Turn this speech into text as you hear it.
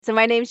So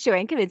my name's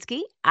Joanne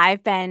Kaminsky.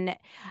 I've been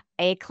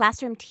a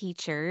classroom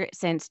teacher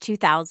since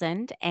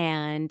 2000,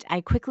 and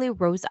I quickly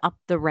rose up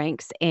the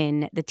ranks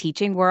in the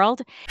teaching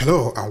world.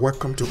 Hello and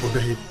welcome to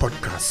Obehi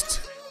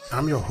Podcast.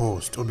 I'm your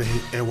host, Obehi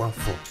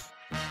Ewanfo,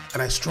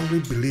 and I strongly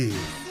believe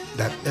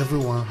that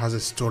everyone has a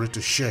story to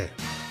share.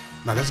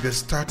 Now let's get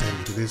started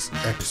into this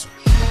episode.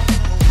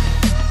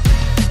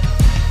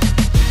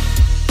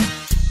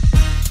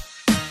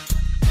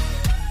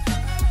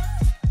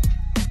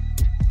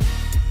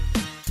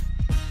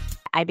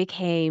 I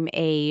became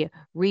a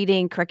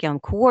reading curriculum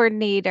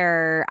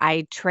coordinator.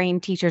 I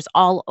trained teachers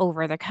all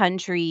over the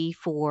country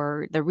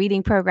for the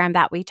reading program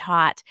that we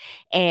taught.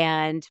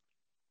 And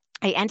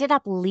I ended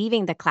up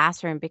leaving the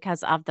classroom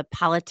because of the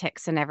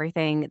politics and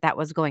everything that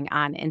was going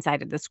on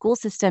inside of the school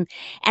system.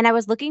 And I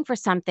was looking for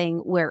something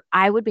where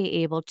I would be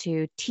able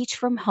to teach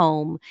from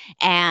home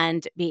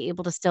and be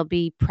able to still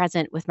be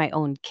present with my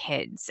own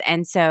kids.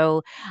 And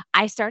so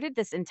I started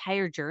this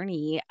entire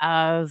journey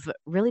of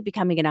really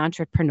becoming an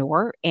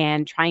entrepreneur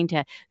and trying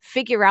to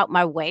figure out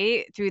my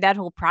way through that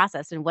whole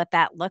process and what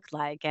that looked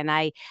like. And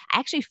I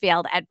actually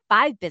failed at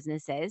 5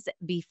 businesses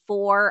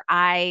before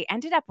I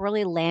ended up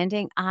really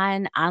landing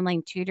on online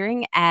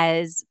tutoring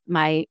as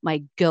my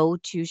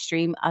go-to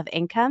stream of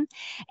income.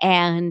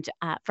 And,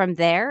 from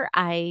there,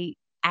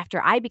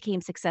 after I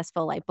became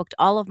successful, I booked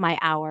all of my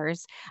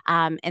hours,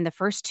 in the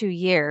first 2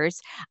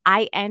 years.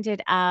 I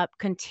ended up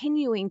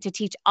continuing to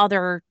teach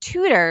other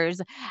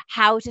tutors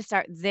how to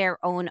start their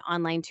own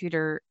online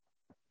tutor,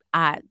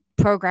 uh,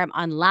 program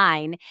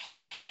online,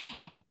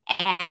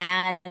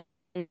 and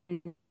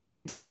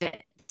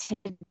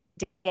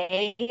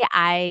today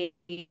I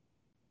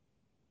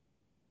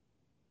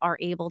are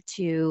able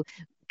to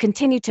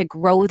continue to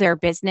grow their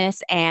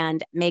business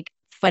and make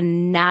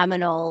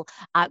phenomenal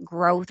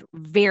growth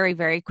very,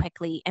 very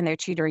quickly in their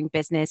tutoring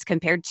business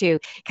compared to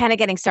kind of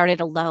getting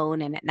started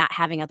alone and not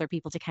having other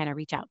people to kind of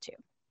reach out to.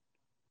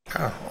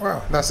 Oh,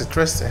 wow, that's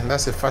interesting.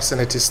 That's a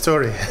fascinating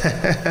story.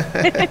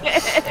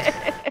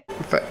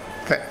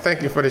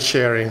 Thank you for the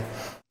sharing.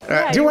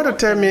 Yeah, Do you you're want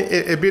to tell me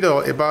welcome. a bit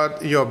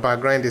about your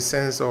background in the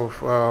sense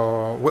of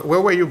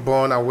where were you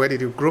born and where did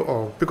you grow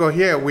up? Because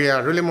here we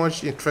are really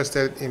much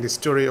interested in the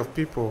story of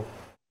people,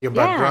 your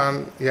Yeah.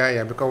 background.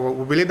 Yeah, because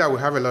we believe that we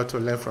have a lot to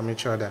learn from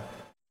each other.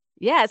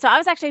 Yeah, so I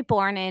was actually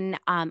born in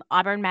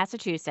Auburn,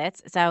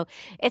 Massachusetts. So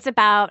it's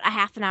about a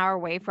half an hour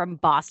away from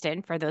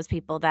Boston for those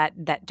people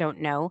that don't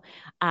know.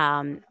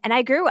 And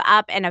I grew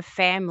up in a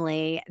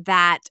family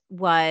that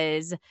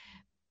was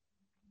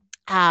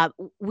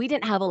we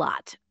didn't have a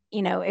lot.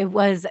 It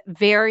was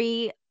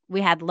very we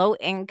had low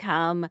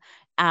income.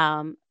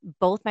 Um,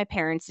 Both my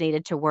parents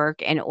needed to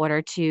work in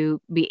order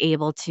to be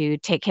able to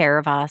take care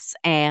of us.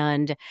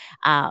 And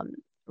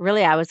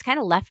really, I was kind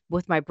of left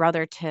with my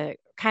brother to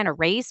kind of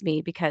raise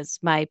me because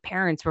my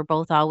parents were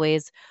both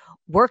always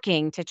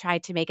working to try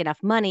to make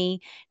enough money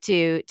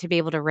to be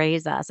able to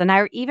raise us. And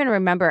I even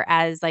remember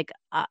as like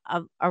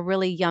a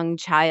really young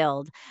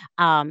child,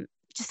 um,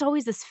 just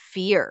always this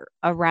fear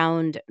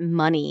around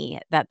money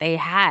that they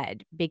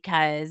had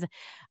because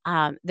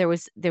there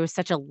was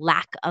such a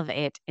lack of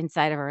it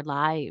inside of our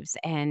lives,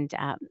 and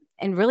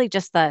really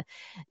just the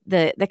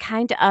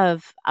kind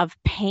of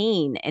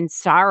pain and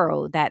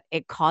sorrow that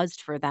it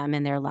caused for them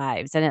in their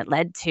lives, and it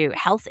led to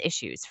health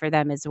issues for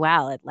them as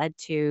well. It led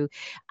to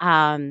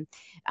um,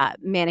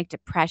 manic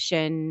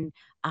depression.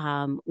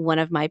 One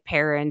of my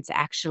parents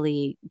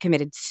actually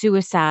committed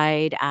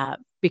suicide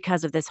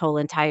because of this whole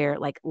entire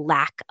like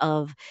lack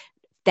of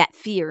that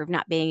fear of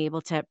not being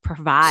able to So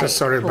provide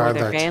sorry for about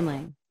their that.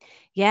 family.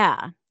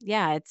 Yeah,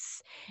 yeah,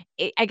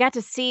 I got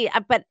to see,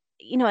 but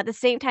at the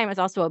same time, it's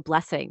also a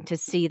blessing to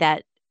see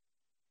that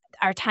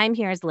our time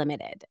here is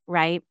limited,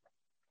 right?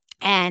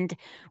 And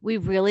we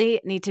really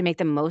need to make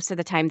the most of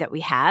the time that we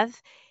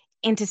have,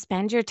 and to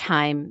spend your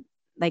time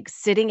like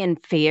sitting in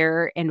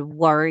fear and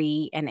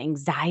worry and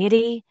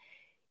anxiety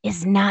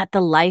is not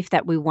the life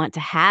that we want to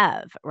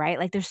have, right?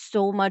 Like there's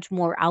so much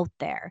more out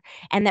there,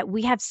 and that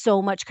we have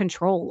so much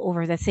control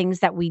over the things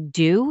that we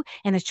do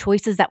and the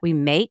choices that we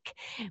make.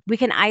 We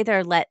can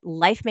either let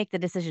life make the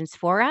decisions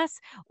for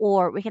us,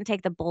 or we can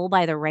take the bull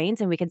by the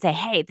reins and we can say,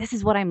 "Hey, this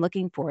is what I'm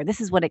looking for.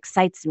 This is what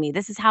excites me.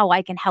 This is how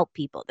I can help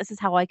people. This is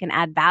how I can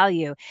add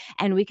value."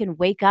 And we can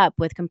wake up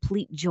with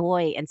complete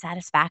joy and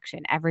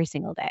satisfaction every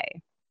single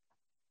day.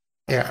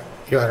 Yeah,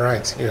 you are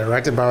right. You are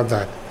right about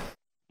that.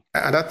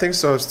 And that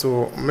takes us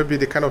to maybe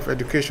the kind of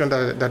education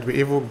that we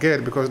even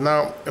get because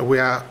now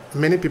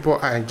many people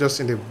are just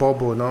in the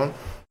bubble now.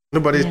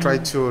 Nobody try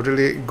Yeah. to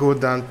really go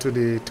down to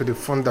the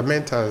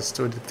fundamentals,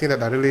 to the thing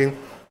that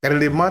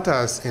really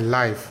matters in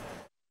life.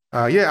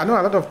 Yeah, I know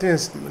a lot of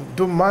things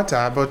do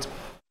matter, but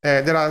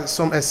there are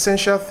some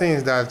essential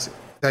things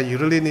that you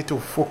really need to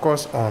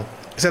focus on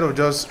instead of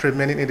just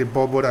remaining in the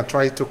bubble and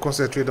try to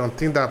concentrate on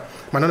things that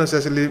might not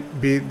necessarily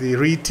be the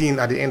real thing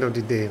at the end of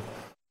the day.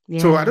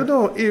 So I Yeah. don't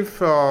know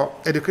if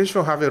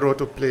education have a role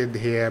to play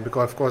here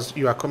because, of course,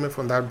 you are coming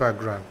from that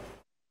background.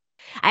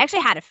 I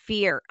actually had a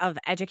fear of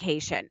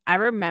education. I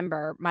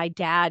remember my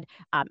dad,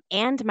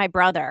 and my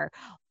brother.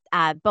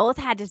 both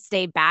had to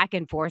stay back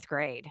in fourth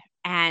grade.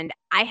 And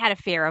I had a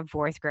fear of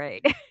fourth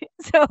grade.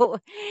 So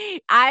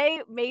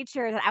I made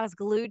sure that I was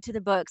glued to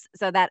the books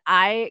so that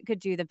I could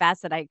do the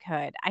best that I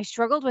could. I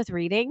struggled with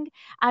reading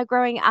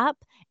growing up,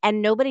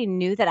 and nobody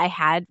knew that I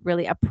had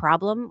really a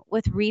problem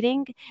with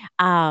reading.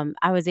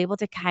 I was able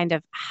to kind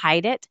of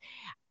hide it.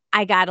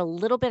 I got a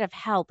little bit of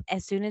help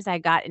as soon as I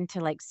got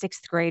into like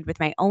sixth grade with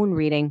my own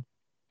reading.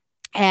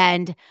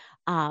 And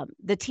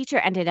the teacher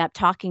ended up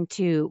talking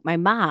to my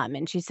mom,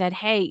 and she said,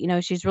 "Hey,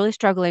 she's really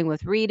struggling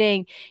with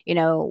reading.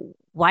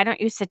 Why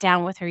don't you sit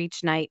down with her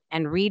each night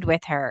and read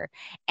with her?"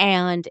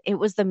 And it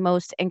was the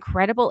most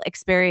incredible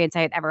experience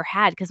I had ever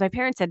had because my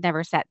parents had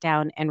never sat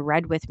down and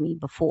read with me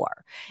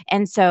before.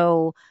 And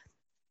so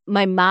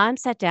my mom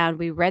sat down,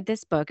 we read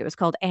this book, it was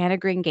called Anne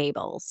of Green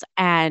Gables,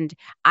 and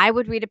I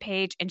would read a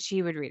page and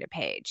she would read a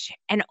page,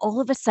 and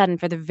all of a sudden,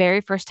 for the very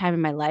first time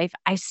in my life,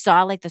 I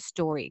saw, like, the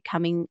story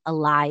coming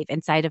alive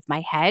inside of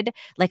my head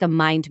like a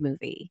mind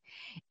movie,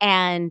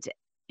 and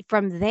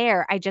from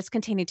there, I just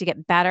continued to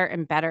get better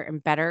and better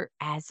and better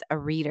as a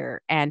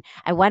reader, and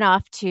I went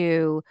off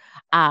to,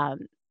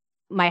 um,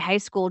 my high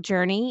school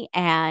journey,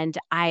 and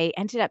I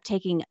ended up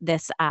taking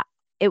this,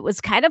 it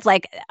was kind of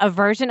like a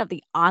version of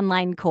the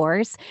online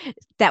course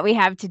that we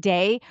have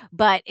today,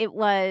 but it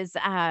was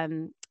a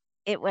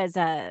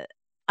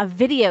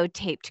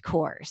videotaped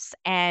course,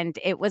 and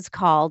it was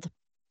called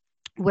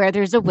Where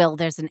There's a Will,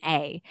 There's an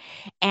A.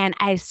 And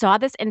I saw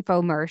this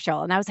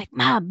infomercial, and I was like,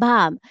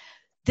 Mom,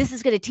 this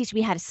is going to teach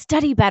me how to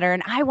study better,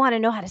 and I want to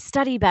know how to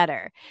study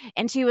better."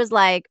 And she was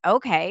like,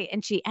 "Okay."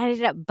 And she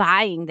ended up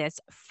buying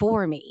this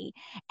for me.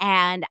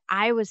 And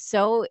I was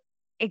so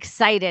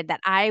excited that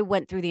I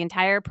went through the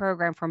entire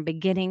program from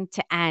beginning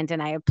to end,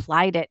 and I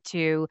applied it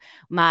to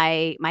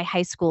my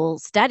high school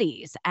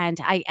studies, and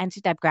I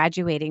ended up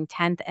graduating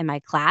 10th in my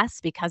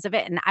class because of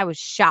it. And I was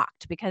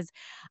shocked because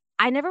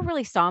I never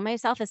really saw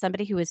myself as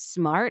somebody who was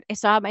smart. I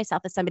saw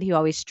myself as somebody who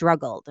always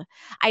struggled.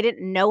 I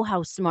didn't know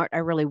how smart I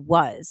really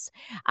was.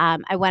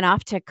 I went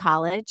off to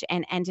college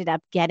and ended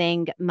up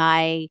getting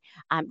my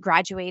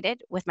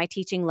graduated with my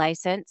teaching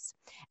license.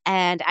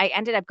 And I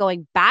ended up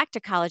going back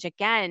to college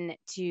again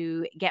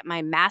to get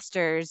my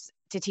master's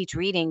to teach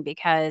reading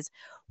because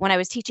when I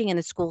was teaching in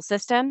the school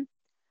system,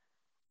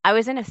 I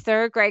was in a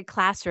third grade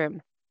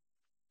classroom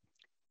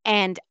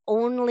and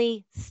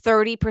only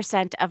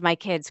 30% of my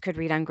kids could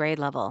read on grade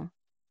level.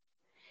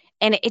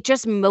 And it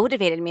just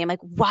motivated me. I'm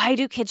like, why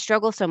do kids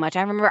struggle so much?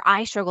 I remember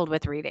I struggled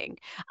with reading.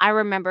 I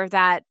remember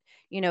that,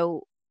 you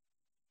know,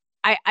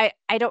 I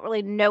don't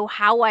really know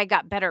how I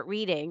got better at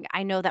reading.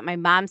 I know that my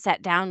mom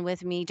sat down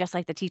with me just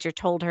like the teacher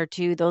told her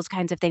to, those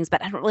kinds of things,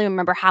 but I don't really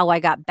remember how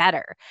I got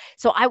better.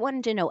 So I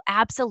wanted to know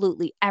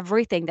absolutely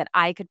everything that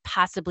I could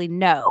possibly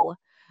know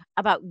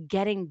about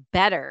getting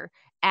better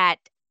at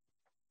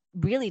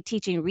really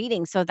teaching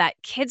reading so that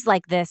kids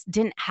like this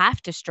didn't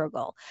have to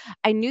struggle.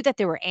 I knew that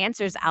there were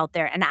answers out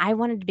there, and I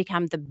wanted to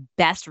become the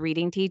best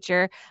reading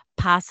teacher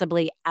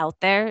possibly out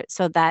there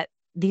so that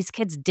these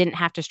kids didn't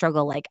have to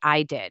struggle like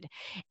I did.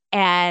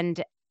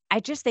 And I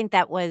just think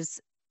that was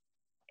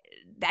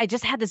I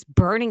just had this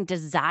burning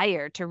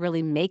desire to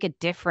really make a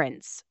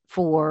difference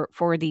for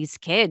these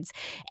kids.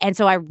 And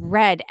so I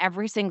read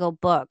every single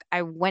book.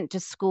 I went to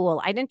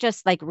school. I didn't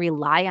just like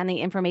rely on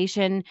the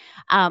information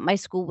my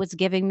school was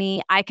giving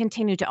me. I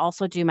continued to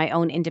also do my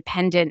own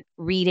independent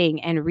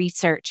reading and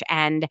research.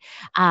 And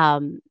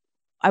um,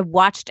 I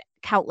watched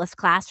countless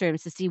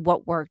classrooms to see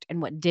what worked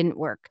and what didn't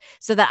work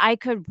so that I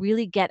could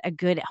really get a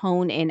good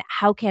hone in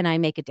how can I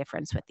make a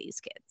difference with these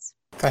kids.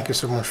 Thank you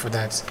so much for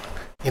that.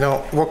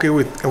 Working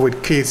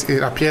with kids,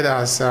 it appeared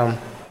as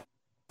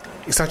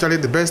it's actually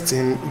the best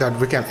thing that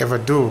we can ever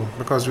do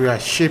because we are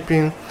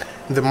shaping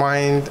the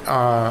mind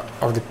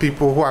of the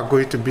people who are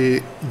going to be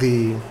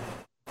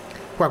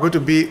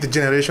the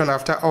generation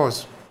after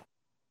us.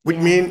 Which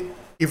means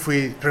if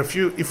we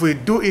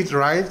do it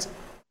right,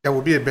 there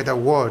will be a better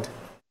world.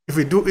 If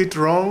we do it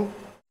wrong,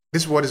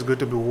 this world is going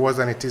to be worse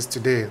than it is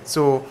today.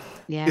 So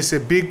it's a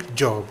big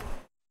job,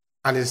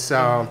 and it's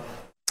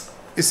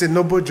a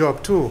noble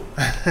job too.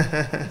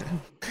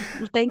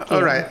 Thank you.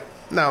 All right.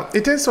 Now,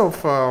 in terms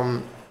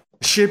of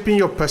shaping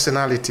your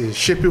personality,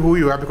 shaping who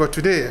you are, because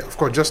today, of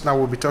course, just now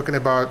we'll be talking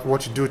about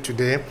what you do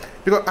today,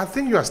 because I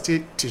think you are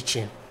still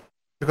teaching.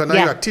 Because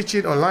now you are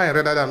teaching online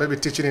rather than maybe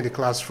teaching in the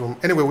classroom.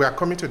 Anyway, we are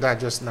coming to that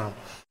just now.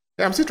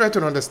 I'm still trying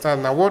to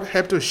understand now what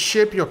helped to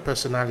shape your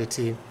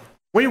personality.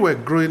 When you were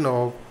growing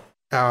up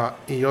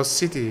in your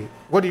city,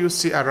 what do you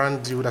see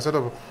around you that sort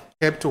of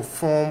helped to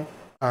form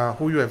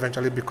who you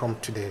eventually become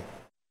today?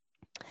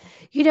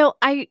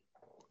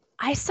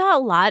 I saw a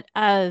lot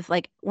of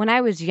like when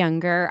I was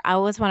younger, I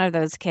was one of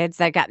those kids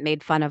that got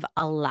made fun of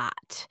a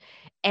lot.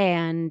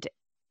 And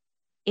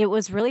it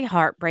was really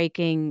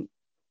heartbreaking,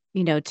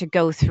 to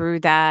go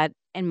through that.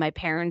 And my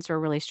parents were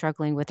really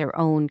struggling with their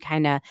own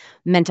kind of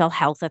mental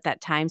health at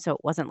that time. So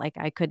it wasn't like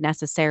I could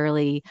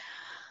necessarily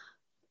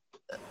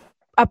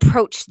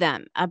approach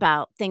them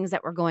about things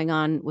that were going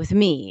on with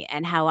me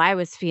and how I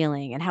was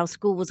feeling and how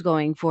school was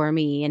going for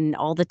me and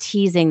all the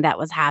teasing that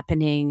was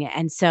happening.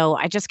 And so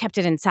I just kept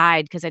it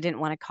inside because I didn't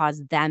want to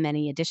cause them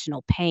any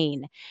additional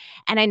pain.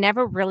 And I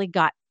never really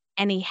got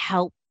any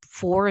help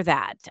for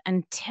that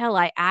until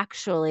I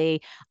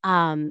actually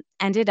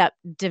ended up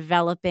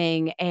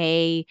developing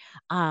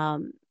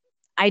um,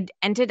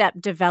 ended up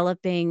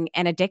developing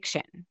an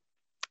addiction,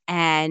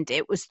 and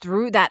it was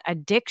through that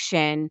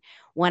addiction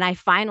when I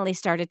finally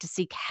started to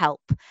seek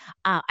help.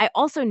 I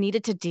also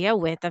needed to deal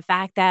with the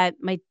fact that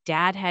my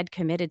dad had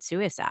committed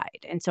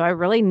suicide. And so I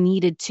really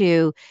needed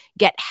to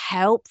get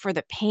help for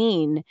the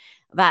pain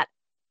that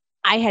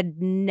I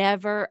had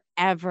never,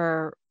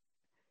 ever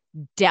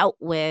dealt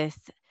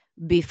with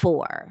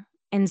before.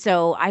 And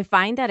so I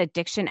find that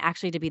addiction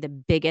actually to be the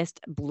biggest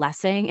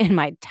blessing in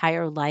my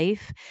entire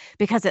life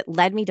because it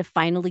led me to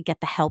finally get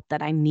the help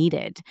that I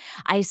needed.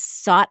 I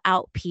sought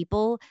out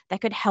people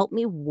that could help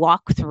me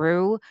walk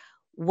through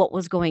what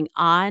was going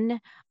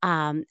on.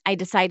 I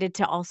decided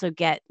to also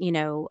get,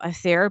 a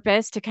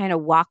therapist to kind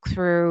of walk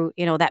through,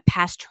 that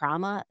past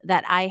trauma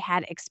that I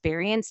had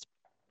experienced,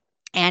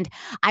 and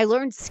I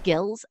learned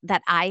skills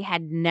that I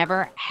had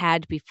never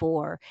had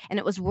before. And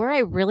it was where I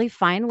really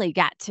finally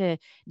got to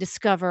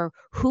discover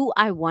who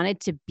I wanted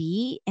to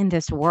be in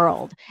this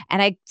world.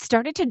 And I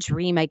started to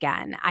dream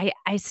again.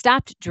 I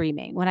stopped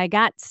dreaming. When I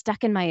got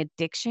stuck in my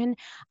addiction,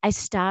 I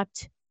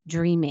stopped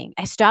dreaming.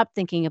 I stopped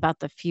thinking about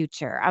the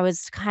future. I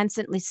was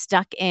constantly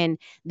stuck in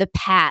the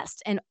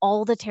past and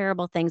all the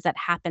terrible things that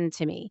happened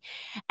to me.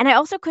 And I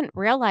also couldn't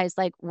realize,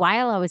 like,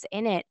 while I was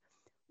in it,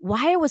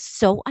 why I was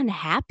so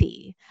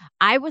unhappy.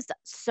 I was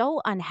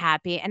so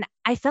unhappy, and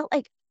I felt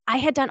like I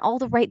had done all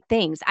the right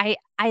things. I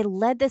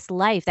led this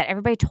life that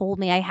everybody told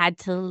me I had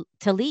to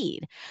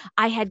lead.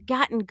 I had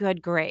gotten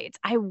good grades.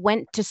 I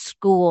went to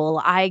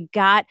school. I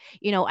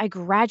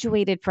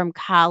graduated from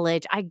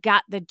college. I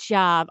got the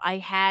job. I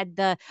had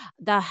the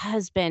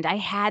husband. I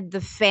had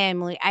the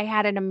family. I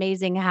had an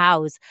amazing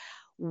house.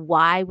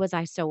 Why was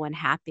I so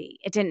unhappy?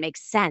 It didn't make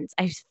sense.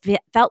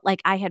 Felt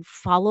like I had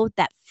followed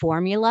that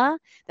formula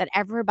that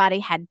everybody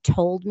had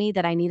told me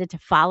that I needed to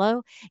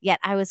follow, yet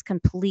I was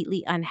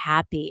completely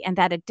unhappy. And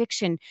that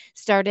addiction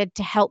started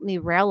to help me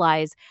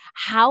realize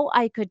how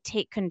I could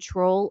take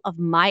control of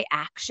my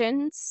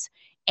actions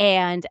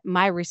and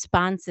my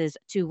responses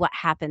to what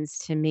happens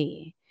to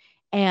me.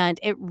 And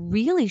it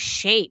really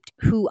shaped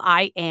who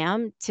I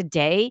am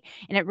today.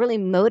 And it really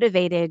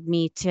motivated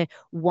me to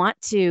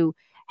want to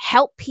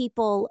help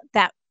people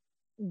that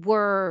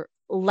were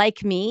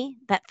like me,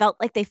 that felt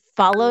like they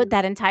followed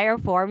that entire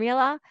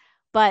formula,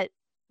 but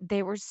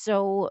they were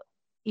so,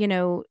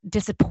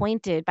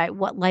 disappointed by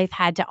what life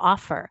had to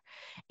offer.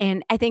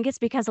 And I think it's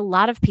because a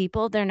lot of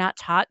people, they're not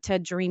taught to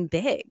dream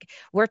big.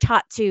 We're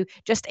taught to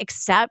just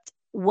accept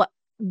what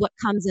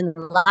comes in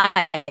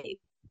life.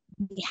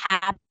 Be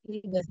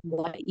happy with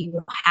what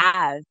you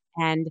have.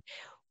 And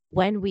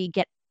when we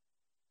get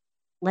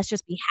let's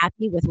just be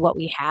happy with what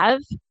we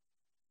have,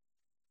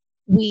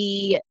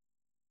 we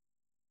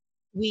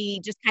we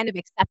just kind of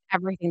accept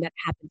everything that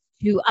happens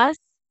to us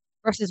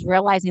versus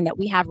realizing that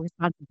we have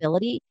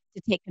responsibility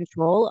to take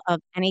control of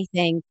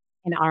anything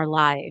in our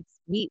lives.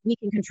 We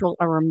can control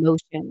our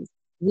emotions.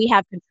 We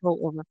have control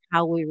over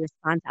how we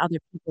respond to other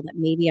people that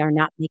maybe are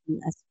not making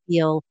us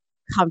feel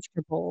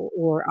comfortable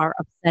or are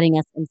upsetting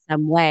us in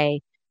some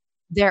way.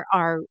 There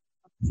are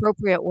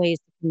appropriate ways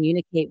to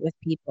communicate with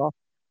people.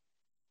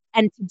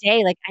 And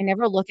today, like, I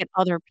never look at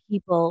other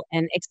people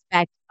and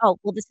expect, "Oh,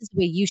 well, this is the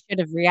way you should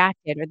have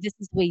reacted," or, "This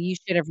is the way you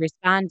should have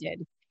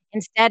responded."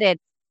 Instead,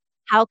 it's,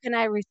 "How can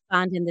I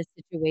respond in this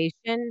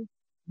situation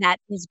that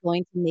is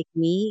going to make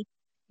me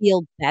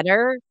feel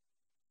better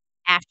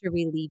after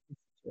we leave the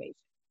situation?"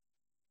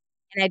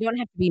 And I don't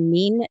have to be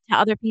mean to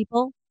other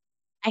people.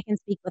 I can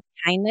speak with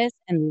kindness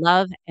and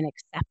love and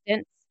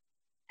acceptance.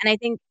 And I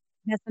think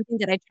that's something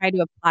that I try to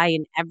apply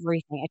in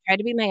everything. I try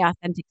to be my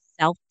authentic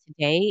self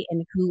today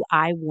and who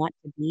I want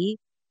to be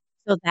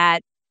so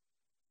that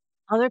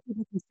other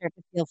people can start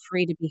to feel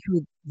free to be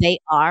who they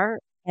are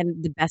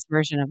and the best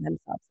version of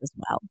themselves as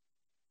well.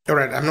 All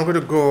right, I'm not going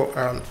to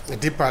go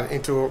deeper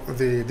into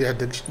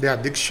the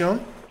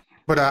addiction,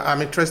 but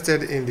I'm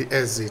interested in the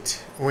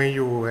exit when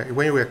you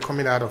were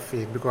coming out of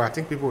it, because I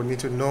think people need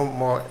to know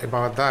more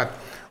about that,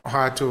 or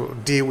how to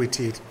deal with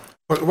it.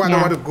 But why I don't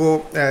Yeah. want to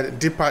go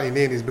deeper in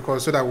it is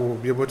because so that we'll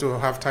be able to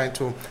have time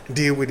to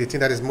deal with the thing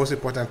that is most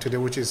important today,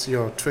 which is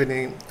your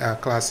training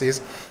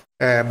classes.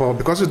 But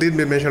because you did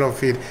make mention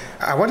of it,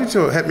 I wanted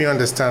to help me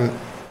understand.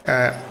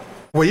 Uh,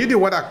 were you the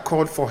one that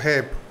called for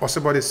help, or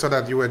somebody saw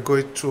that you were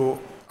going through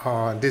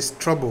this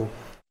trouble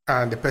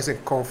and the person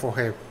called for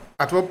help?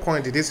 At what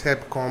point did this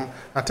help come?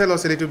 And tell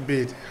us a little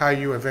bit how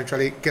you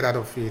eventually get out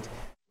of it.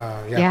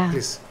 Yeah, Yeah.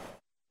 please.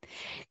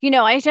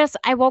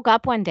 I woke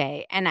up one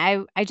day and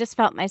I just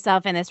felt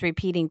myself in this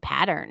repeating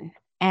pattern.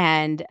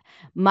 And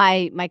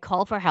my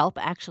call for help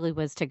actually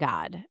was to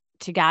God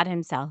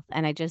himself.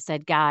 And I just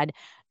said, "God,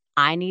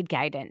 I need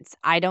guidance.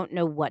 I don't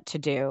know what to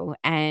do.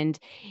 And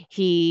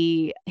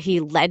he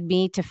led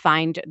me to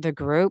find the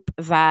group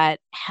that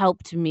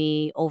helped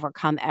me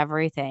overcome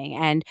everything.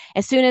 And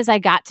as soon as I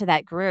got to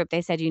that group,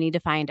 they said you need to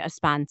find a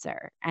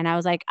sponsor. And I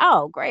was like,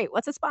 "Oh, great.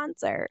 What's a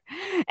sponsor?"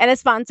 And a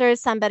sponsor is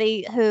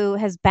somebody who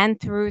has been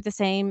through the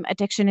same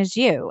addiction as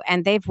you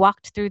and they've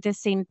walked through the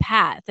same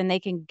path and they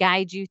can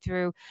guide you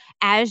through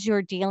as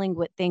you're dealing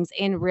with things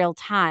in real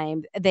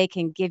time. They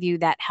can give you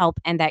that help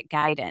and that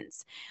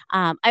guidance.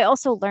 I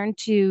also learned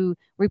to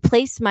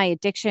replace my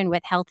addiction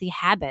with healthy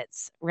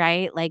habits,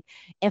 right? Like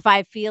if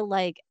I feel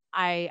like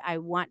I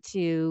want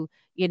to,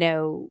 you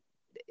know,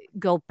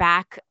 go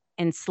back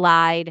and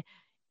slide,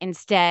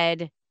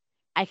 instead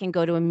I can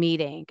go to a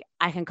meeting.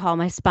 I can call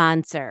my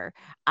sponsor.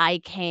 I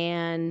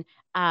can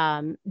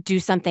do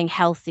something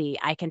healthy.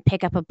 I can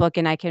pick up a book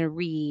and I can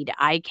read.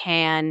 I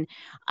can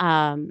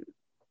um,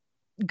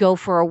 go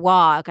for a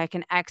walk, I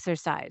can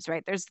exercise,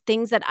 right? There's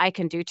things that I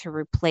can do to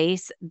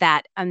replace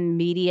that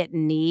immediate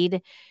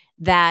need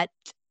that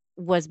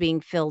was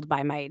being filled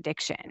by my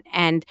addiction.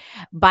 And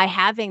by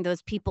having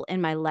those people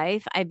in my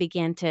life, I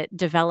began to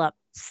develop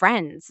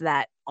friends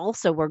that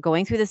also were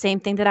going through the same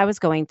thing that I was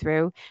going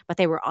through, but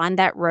they were on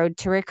that road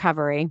to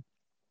recovery.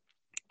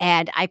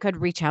 And I could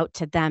reach out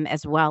to them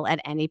as well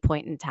at any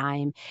point in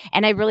time.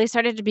 And I really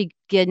started to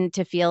begin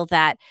to feel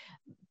that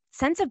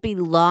sense of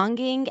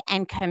belonging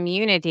and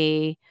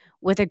community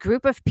with a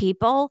group of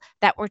people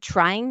that were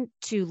trying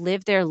to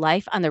live their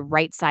life on the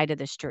right side of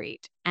the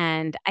street.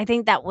 And I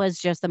think that was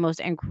just the most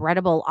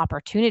incredible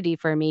opportunity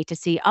for me to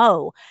see,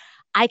 oh,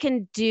 I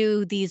can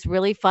do these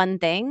really fun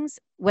things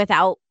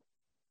without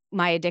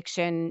my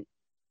addiction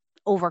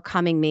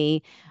overcoming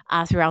me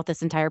throughout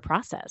this entire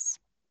process.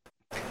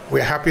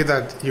 We're happy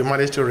that you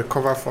managed to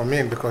recover from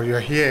it because you're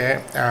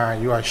here.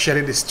 You are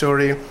sharing the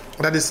story.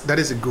 That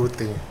is a good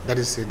thing. That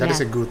is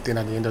Yeah. a good thing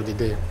at the end of the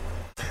day.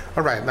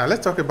 All right, now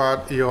let's talk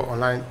about your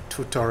online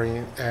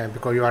tutoring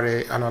because you are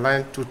an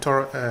online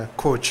tutor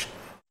coach.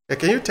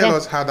 Can you tell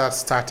Yes. us how that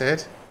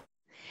started?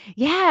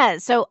 Yeah.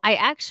 So I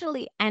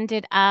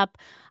ended up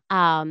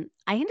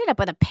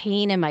with a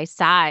pain in my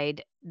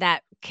side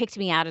that kicked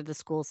me out of the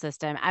school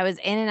system. I was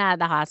in and out of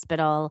the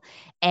hospital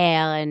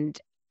and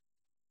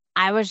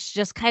I was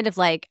just kind of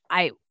like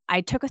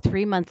I took a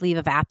 3-month leave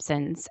of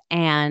absence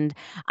and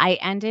I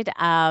ended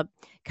up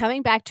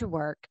coming back to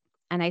work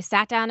and I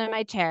sat down in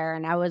my chair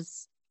and I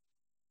was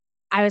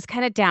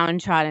kind of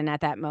downtrodden at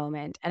that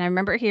moment. And I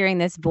remember hearing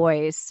this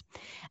voice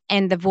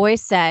and the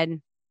voice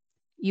said,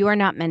 "You are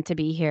not meant to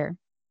be here."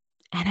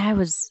 And I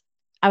was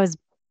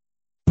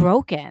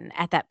broken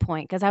at that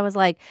point because I was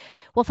like,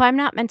 "Well, if I'm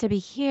not meant to be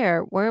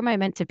here, where am I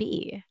meant to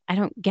be? I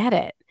don't get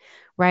it."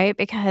 Right?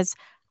 Because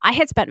I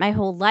had spent my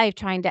whole life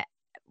trying to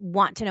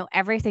want to know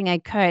everything I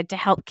could to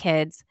help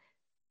kids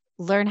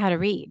learn how to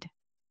read.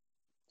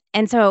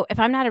 And so if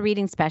I'm not a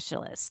reading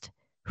specialist,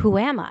 who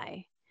am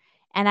I?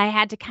 And I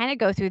had to kind of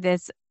go through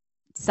this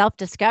self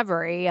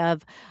discovery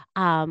of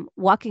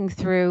walking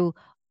through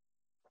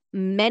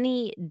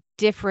many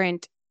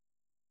different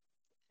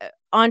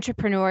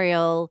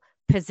entrepreneurial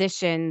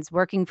positions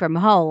working from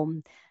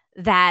home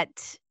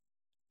that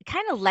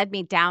kind of led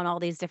me down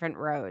all these different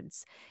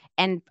roads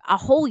and a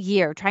whole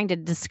year trying to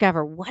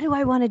discover what do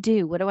I want to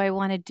do? What do I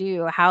want to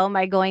do? How am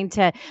I going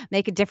to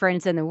make a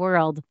difference in the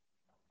world?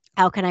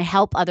 How can I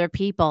help other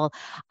people?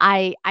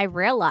 I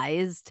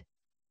realized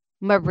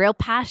my real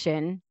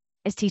passion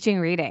is teaching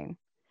reading.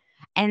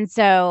 And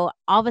so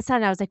all of a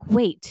sudden I was like,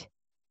 wait,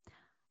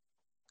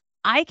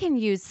 I can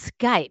use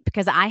Skype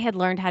because I had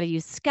learned how to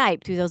use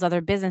Skype through those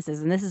other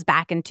businesses. And this is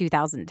back in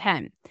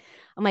 2010.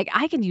 I'm like,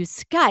 I can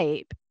use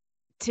Skype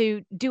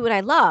to do what I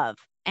love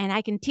and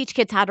I can teach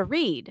kids how to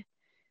read.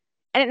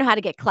 I didn't know how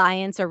to get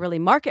clients or really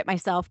market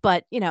myself,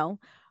 but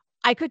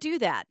I could do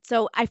that.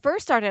 So I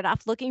first started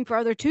off looking for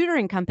other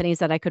tutoring companies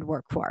that I could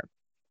work for.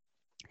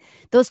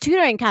 Those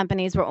tutoring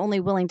companies were only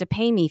willing to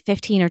pay me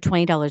 15 or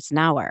 $20 an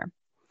hour.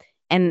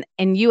 And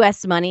in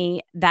US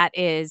money, that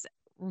is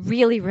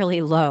really,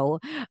 really low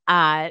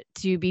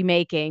to be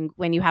making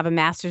when you have a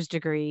master's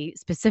degree,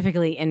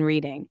 specifically in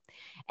reading.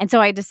 And so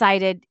I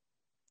decided,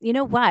 you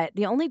know what?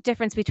 The only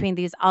difference between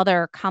these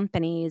other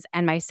companies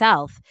and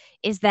myself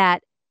is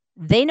that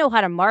they know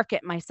how to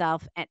market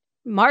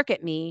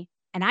me,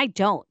 and I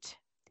don't.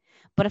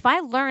 But if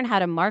I learn how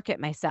to market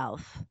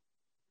myself,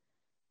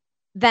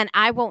 then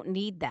I won't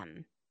need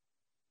them.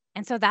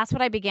 And so that's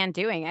what I began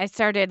doing. I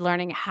started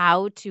learning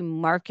how to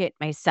market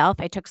myself.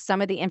 I took some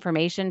of the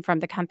information from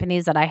the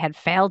companies that I had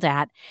failed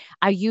at.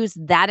 I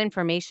used that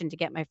information to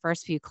get my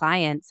first few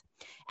clients.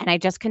 And I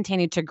just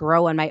continued to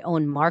grow on my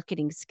own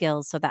marketing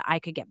skills so that I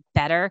could get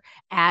better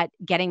at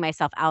getting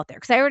myself out there.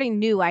 Because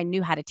I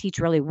knew how to teach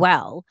really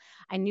well.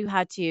 I knew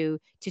how to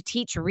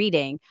teach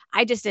reading.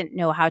 I just didn't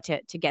know how to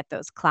get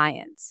those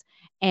clients.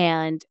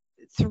 And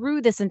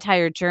through this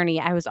entire journey,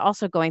 I was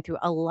also going through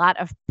a lot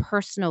of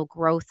personal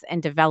growth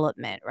and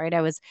development, right?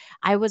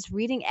 I was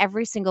reading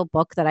every single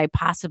book that I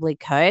possibly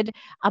could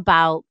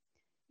about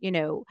you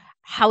know,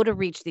 how to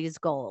reach these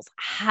goals,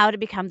 how to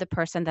become the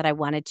person that I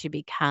wanted to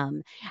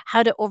become,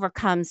 how to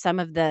overcome some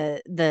of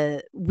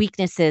the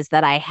weaknesses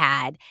that I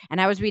had.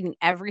 And I was reading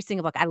every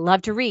single book. I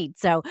love to read.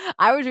 So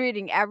I was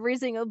reading every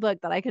single book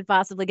that I could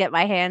possibly get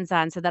my hands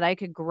on so that I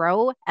could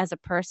grow as a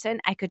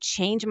person. I could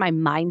change my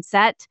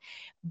mindset,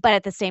 but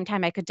at the same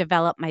time, I could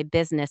develop my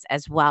business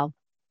as well.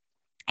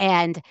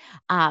 And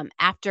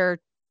after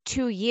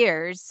 2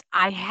 years,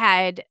 I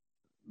had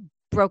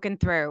broken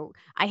through.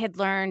 I had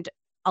learned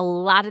a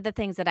lot of the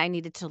things that I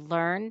needed to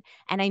learn,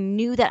 and I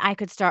knew that I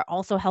could start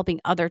also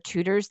helping other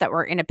tutors that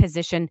were in a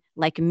position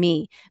like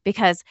me.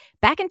 Because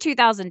back in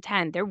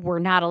 2010, there were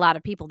not a lot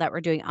of people that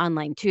were doing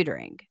online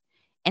tutoring.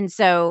 And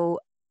so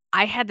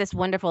I had this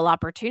wonderful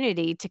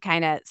opportunity to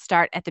kind of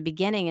start at the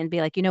beginning and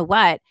be like, you know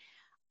what?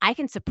 I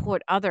can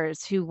support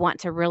others who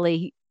want to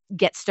really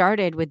get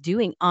started with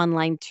doing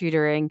online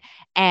tutoring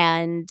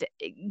and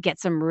get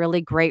some really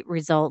great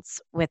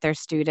results with their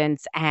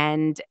students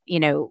and,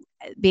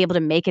 be able to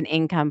make an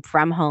income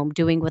from home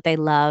doing what they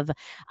love,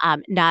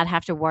 not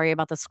have to worry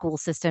about the school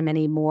system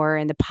anymore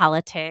and the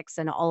politics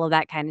and all of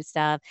that kind of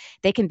stuff.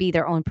 They can be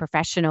their own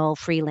professional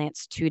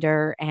freelance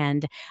tutor.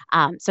 And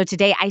so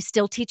today I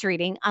still teach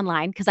reading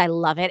online because I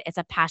love it. It's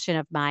a passion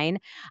of mine.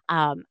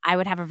 I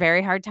would have a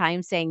very hard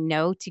time saying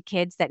no to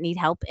kids that need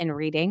help in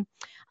reading.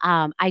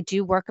 I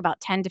do work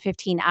about 10 to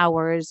 15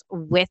 hours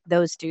with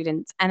those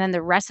students. And then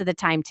the rest of the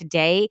time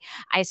today,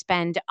 I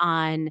spend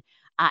on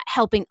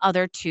helping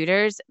other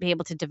tutors be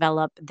able to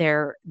develop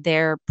their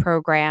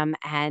program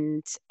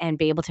and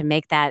be able to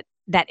make that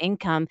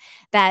income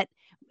that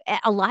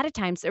a lot of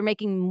times they're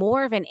making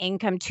more of an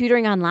income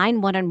tutoring online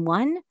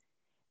one-on-one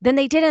than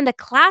they did in the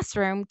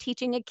classroom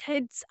teaching a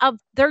kids of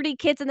 30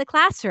 kids in the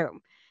classroom.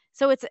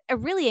 So it's a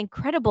really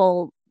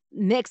incredible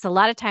mix. A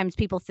lot of times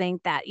people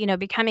think that,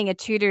 becoming a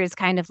tutor is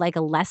kind of like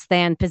a less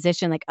than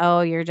position, like,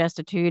 oh, you're just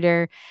a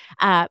tutor.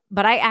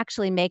 But I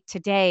actually make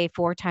today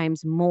 4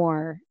 times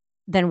more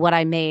than what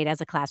I made as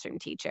a classroom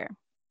teacher.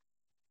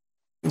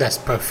 That's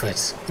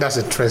perfect. That's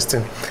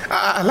interesting.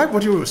 I like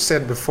what you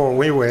said before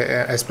when you were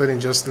explaining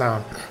just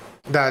now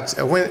that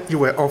when you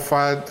were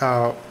offered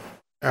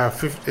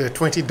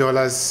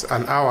 $20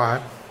 an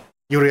hour,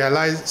 you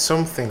realized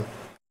something,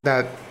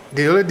 that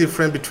the only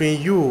difference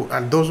between you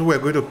and those who are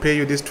going to pay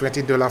you this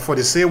 $20 for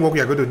the same work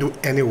you are going to do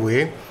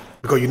anyway,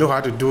 because you know how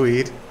to do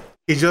it,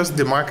 is just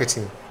the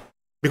marketing.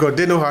 Because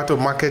they know how to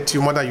market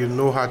you more than you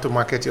know how to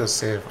market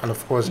yourself. And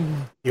of course,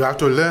 you have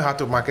to learn how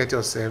to market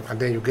yourself, and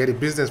then you get a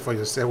business for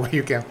yourself where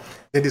you can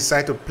then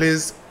decide to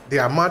place the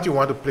amount you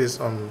want to place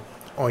on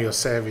your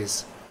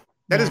service.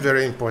 That is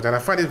very important. I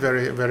find it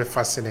very, very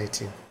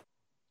fascinating.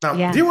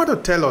 Now, do you want to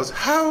tell us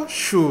how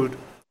should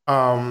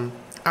an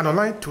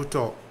online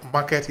tutor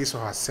market his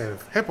or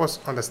herself? Help us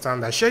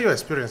understand that. Share your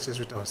experiences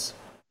with us.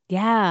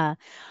 Yeah.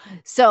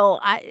 So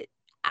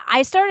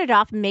I started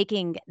off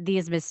making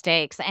these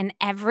mistakes, and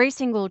every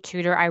single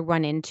tutor I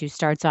run into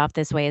starts off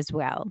this way as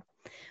well.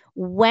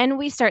 When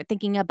we start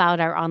thinking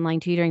about our online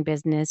tutoring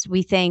business,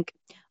 we think,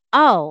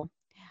 oh,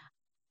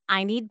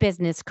 I need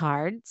business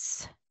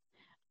cards.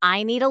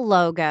 I need a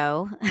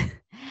logo.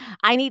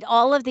 I need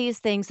all of these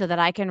things so that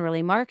I can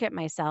really market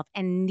myself.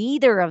 And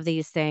neither of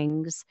these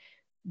things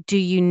do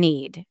you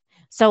need.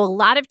 So, a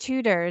lot of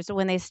tutors,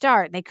 when they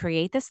start, they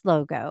create this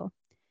logo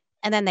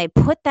and then they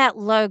put that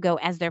logo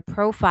as their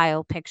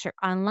profile picture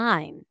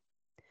online,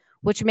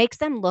 which makes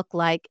them look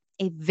like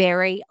a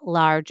very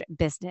large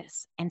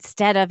business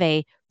instead of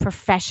a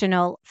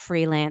professional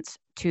freelance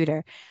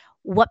tutor.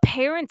 What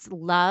parents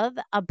love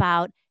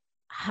about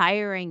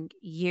hiring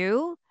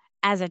you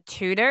as a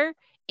tutor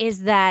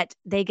is that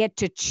they get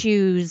to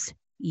choose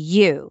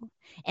you.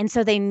 And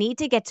so they need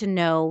to get to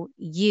know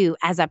you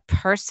as a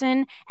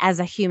person, as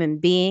a human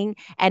being,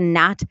 and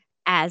not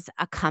as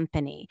a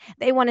company.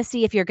 They want to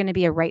see if you're going to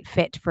be a right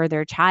fit for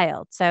their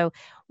child. So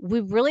we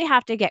really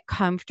have to get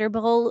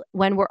comfortable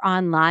when we're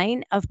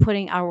online of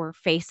putting our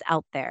face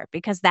out there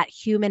because that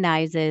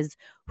humanizes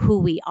who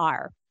we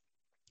are.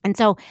 And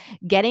so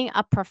getting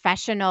a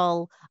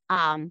professional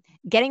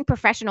getting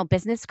professional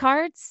business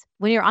cards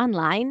when you're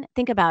online,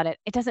 think about it.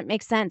 It doesn't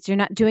make sense. You're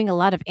not doing a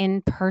lot of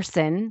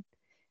in-person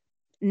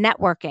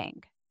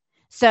networking.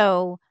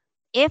 So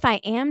if I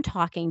am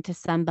talking to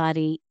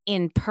somebody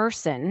in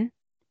person,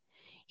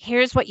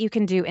 here's what you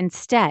can do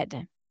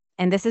instead.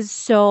 And this is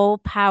so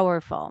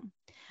powerful.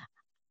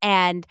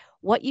 And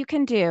what you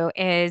can do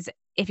is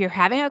if you're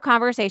having a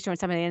conversation with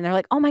somebody and they're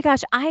like, oh my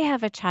gosh, I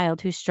have a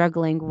child who's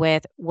struggling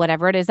with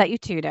whatever it is that you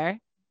tutor,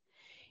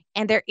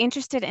 and they're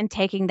interested in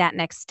taking that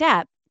next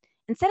step,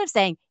 instead of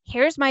saying,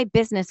 here's my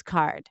business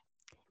card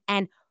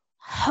and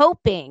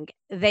hoping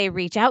they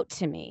reach out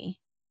to me,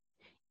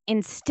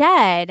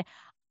 instead,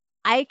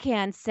 I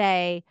can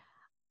say,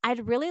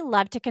 I'd really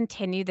love to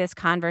continue this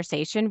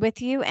conversation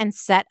with you and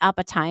set up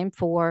a time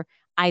for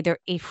either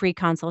a free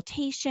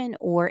consultation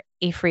or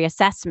a free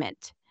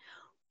assessment.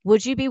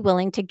 Would you be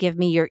willing to give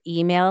me your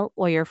email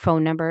or your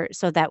phone number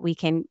so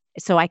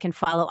I can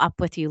follow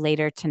up with you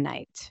later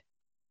tonight?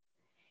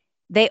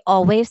 They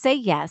always say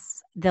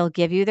yes. they'll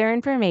give you their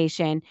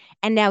information,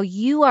 and now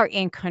you are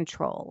in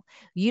control.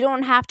 You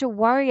don't have to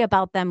worry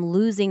about them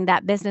losing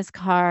that business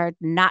card,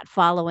 not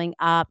following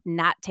up,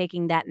 not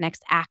taking that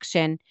next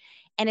action,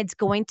 and it's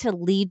going to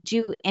lead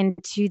you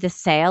into the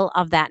sale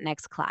of that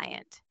next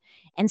client.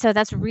 And so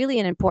that's really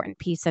an important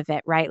piece of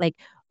it, right? Like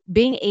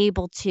being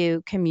able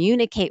to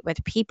communicate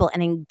with people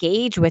and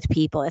engage with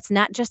people. It's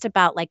not just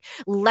about like,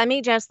 let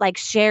me just like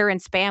share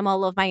and spam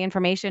all of my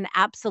information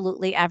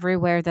absolutely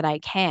everywhere that I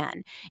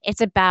can.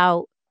 It's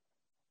about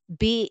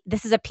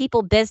this is a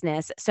people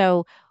business.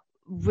 So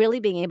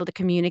really being able to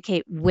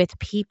communicate with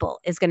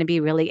people is going to be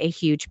really a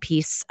huge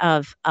piece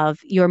of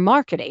your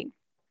marketing.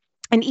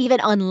 And even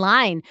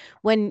online,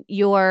 when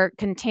you're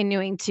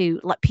continuing to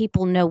let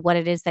people know what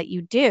it is that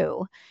you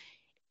do,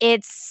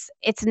 it's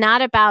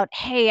not about,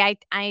 "Hey,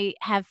 I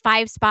have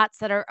 5 spots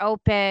that are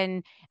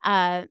open,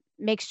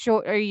 make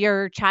sure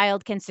your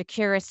child can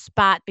secure a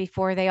spot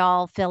before they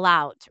all fill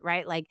out,"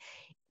 right? Like,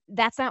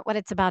 that's not what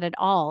it's about at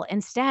all.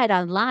 Instead,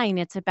 online,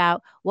 it's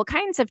about what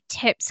kinds of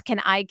tips can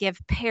I give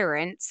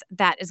parents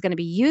that is gonna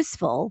be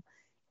useful,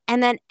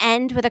 and then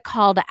end with a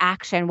call to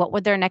action. What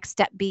would their next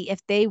step be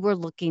if they were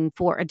looking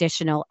for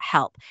additional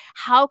help?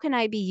 How can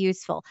I be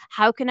useful?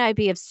 How can I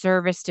be of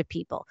service to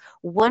people?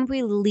 When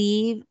we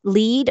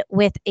lead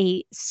with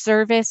a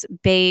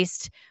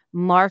service-based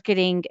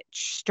marketing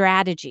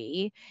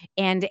strategy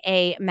and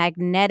a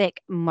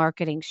magnetic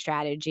marketing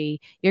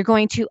strategy, you're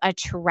going to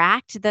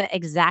attract the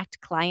exact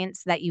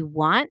clients that you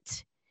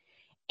want,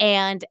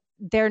 and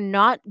they're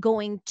not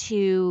going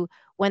to,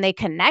 when they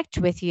connect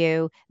with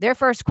you, their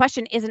first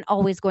question isn't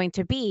always going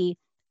to be,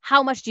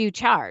 "How much do you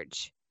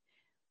charge?"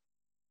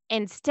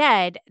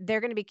 Instead,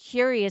 they're gonna be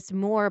curious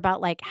more about,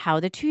 like, how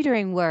the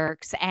tutoring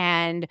works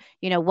and,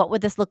 what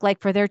would this look like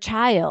for their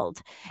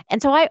child?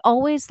 And so I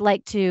always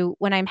like to,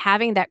 when I'm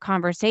having that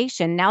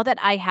conversation, now that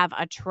I have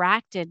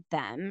attracted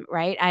them,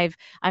 right? I've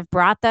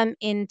brought them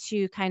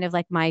into kind of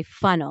like my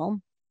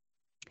funnel.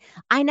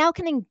 I now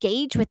can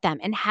engage with them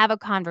and have a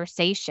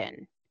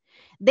conversation.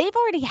 They've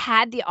already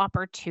had the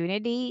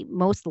opportunity,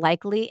 most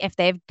likely, if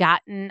they've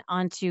gotten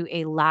onto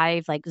a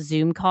live, like,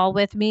 Zoom call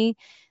with me,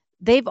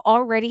 they've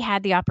already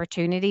had the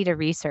opportunity to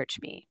research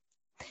me.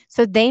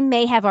 So they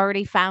may have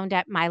already found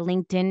at my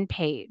LinkedIn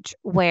page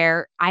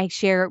where I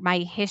share my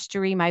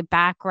history, my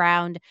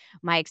background,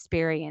 my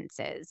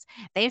experiences.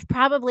 They've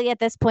probably at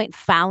this point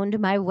found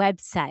my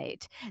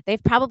website.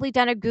 They've probably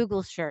done a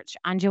Google search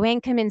on Joanne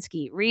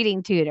Kaminsky,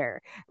 reading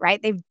tutor, right?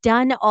 They've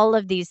done all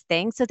of these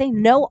things. So they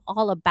know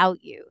all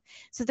about you.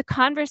 So the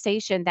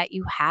conversation that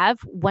you have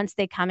once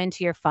they come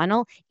into your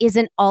funnel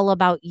isn't all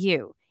about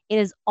you. It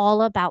is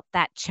all about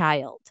that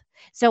child.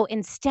 So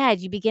instead,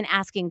 you begin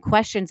asking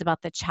questions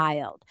about the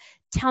child.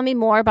 Tell me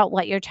more about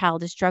what your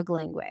child is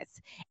struggling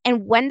with.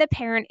 And when the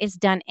parent is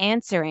done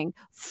answering,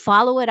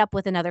 follow it up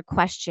with another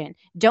question.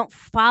 Don't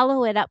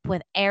follow it up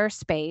with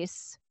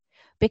airspace,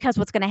 because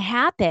what's going to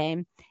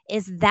happen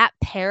is that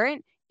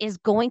parent is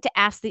going to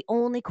ask the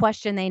only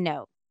question they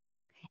know.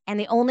 And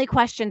the only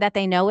question that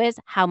they know is,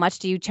 how much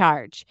do you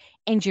charge?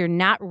 And you're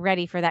not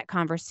ready for that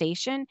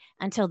conversation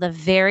until the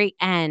very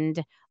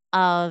end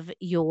of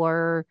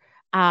your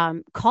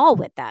call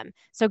with them.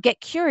 So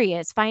get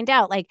curious, find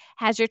out, like,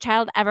 has your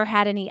child ever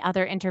had any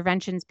other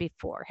interventions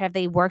before? Have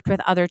they worked with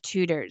other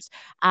tutors?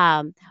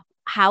 Um,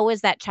 how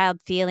is that child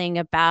feeling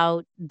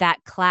about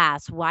that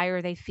class? Why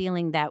are they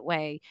feeling that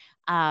way?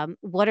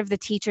 What have the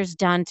teachers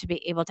done to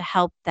be able to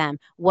help them?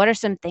 What are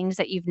some things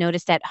that you've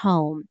noticed at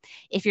home?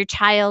 If your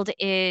child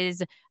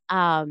is,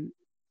 um,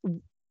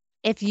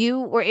 if you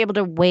were able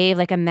to wave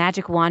like a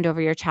magic wand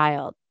over your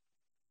child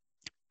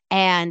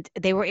and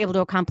they were able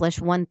to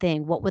accomplish one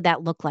thing, what would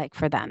that look like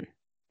for them?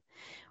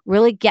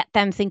 Really get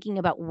them thinking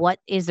about what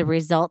is the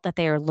result that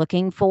they are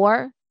looking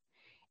for,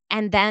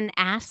 and then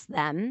ask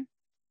them,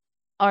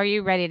 are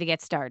you ready to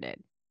get started?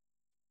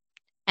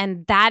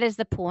 And that is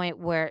the point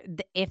where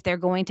if they're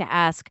going to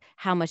ask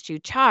how much you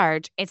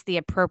charge, it's the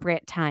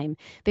appropriate time,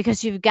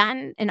 because you've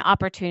gotten an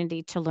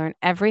opportunity to learn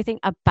everything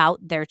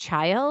about their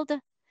child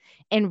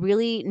and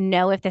really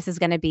know if this is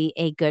going to be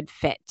a good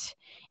fit.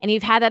 And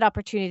you've had that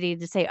opportunity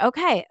to say,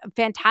 okay,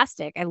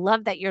 fantastic. I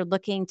love that you're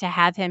looking to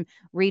have him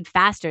read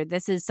faster.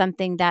 This is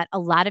something that a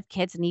lot of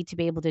kids need to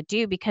be able to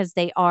do because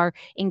they are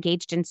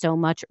engaged in so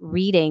much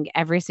reading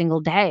every single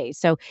day.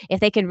 So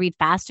if they can read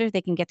faster,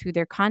 they can get through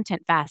their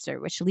content faster,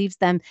 which leaves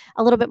them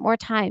a little bit more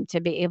time to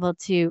be able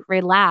to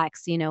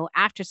relax,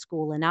 after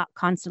school and not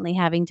constantly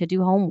having to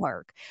do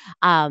homework.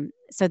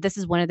 So this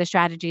is one of the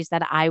strategies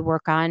that I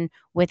work on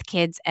with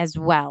kids as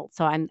well.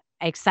 So I'm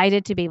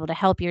excited to be able to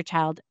help your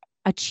child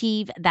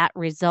achieve that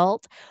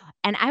result.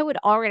 And I would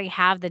already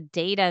have the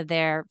data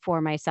there for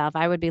myself.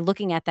 I would be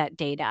looking at that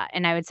data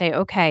and I would say,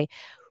 okay,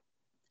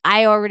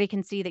 I already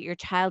can see that your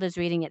child is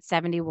reading at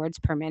 70 words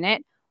per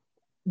minute.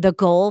 The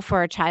goal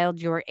for a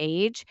child your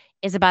age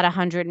is about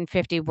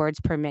 150 words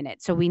per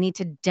minute. So we need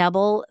to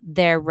double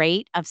their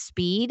rate of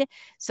speed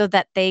so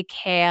that they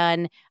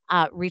can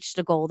reach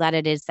the goal that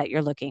it is that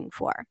you're looking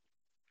for.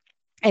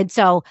 And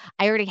so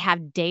I already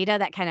have data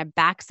that kind of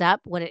backs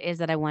up what it is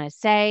that I want to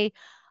say.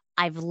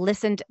 I've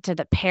listened to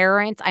the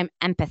parents. I'm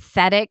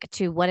empathetic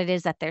to what it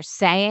is that they're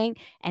saying.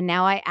 And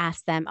now I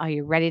ask them, are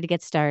you ready to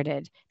get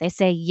started? They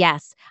say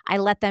yes. I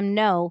let them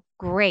know,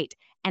 great.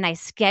 And I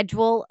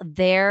schedule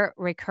their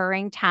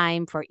recurring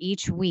time for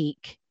each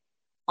week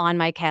on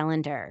my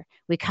calendar.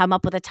 We come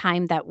up with a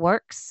time that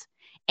works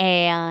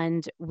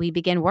and we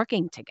begin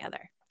working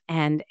together.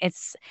 And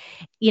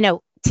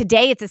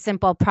today it's a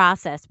simple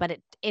process, but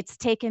it's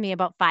taken me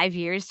about 5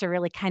 years to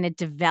really kind of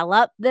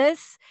develop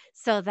this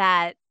so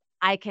that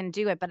I can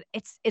do it. But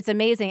it's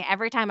amazing.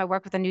 Every time I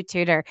work with a new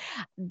tutor,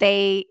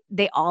 they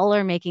all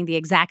are making the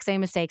exact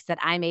same mistakes that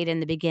I made in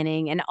the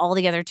beginning and all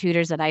the other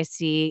tutors that I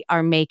see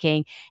are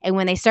making. And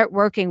when they start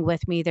working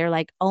with me, they're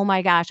like, "Oh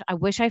my gosh, I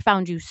wish I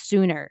found you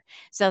sooner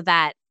so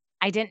that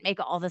I didn't make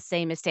all the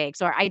same mistakes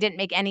or I didn't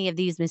make any of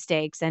these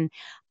mistakes." And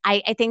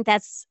I think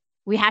that's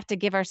we have to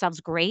give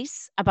ourselves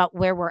grace about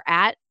where we're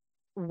at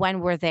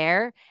when we're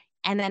there,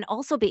 and then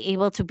also be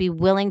able to be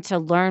willing to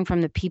learn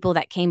from the people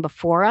that came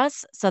before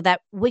us so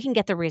that we can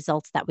get the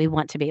results that we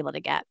want to be able to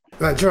get.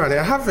 Now, Joanne,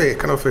 I have a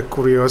kind of a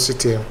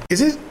curiosity.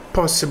 Is it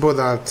possible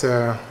that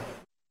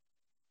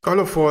all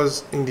of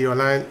us in the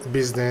online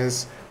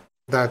business,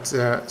 that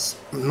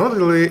not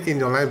only in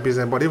the online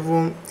business, but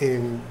even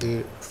in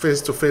the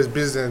face-to-face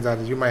business, that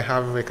you might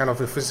have a kind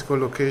of a physical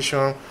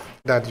location,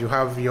 that you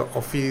have your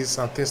office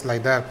and things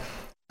like that,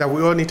 that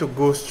we all need to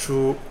go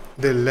through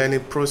the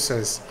learning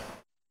process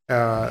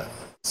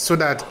so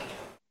that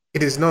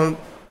it is not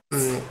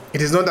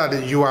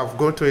that you have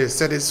gone to a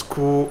certain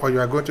school or you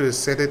are going to a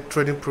certain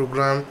training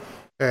program,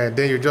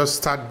 then you just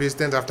start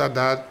business after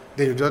that,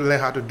 then you just learn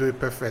how to do it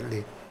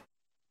perfectly.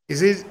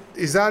 Is it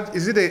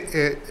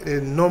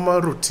a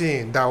normal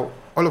routine that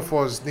all of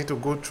us need to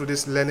go through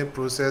this learning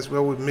process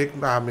where we make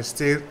our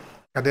mistake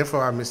and then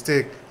for our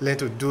mistake learn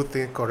to do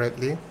things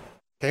correctly?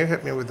 Can you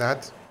help me with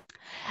that?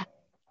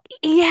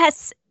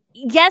 Yes.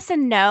 Yes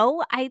and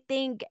no. I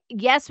think,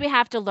 yes, we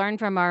have to learn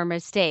from our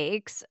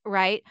mistakes,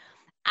 right?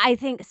 I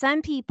think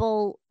some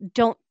people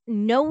don't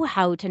know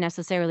how to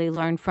necessarily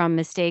learn from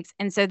mistakes,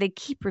 and so they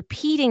keep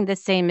repeating the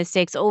same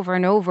mistakes over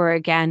and over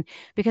again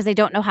because they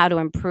don't know how to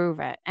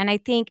improve it. And I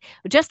think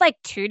just like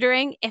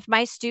tutoring, if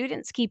my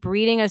students keep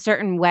reading a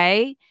certain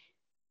way,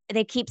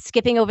 they keep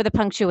skipping over the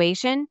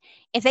punctuation.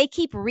 If they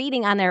keep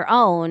reading on their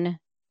own,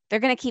 they're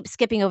going to keep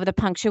skipping over the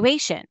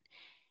punctuation.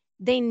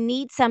 They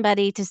need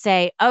somebody to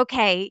say,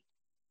 "Okay,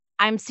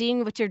 I'm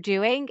seeing what you're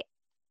doing.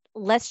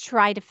 Let's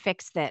try to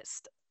fix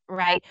this,"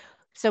 right?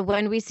 So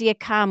when we see a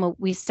comma,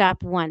 we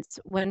stop once.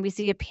 When we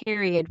see a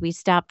period, we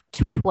stop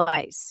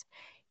twice.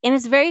 And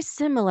it's very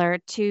similar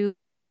to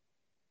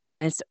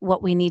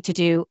what we need to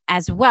do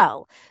as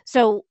well.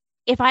 So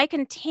if I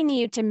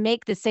continue to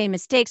make the same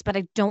mistakes, but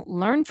I don't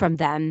learn from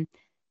them,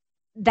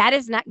 that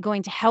is not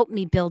going to help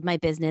me build my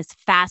business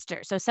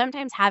faster. So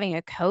sometimes having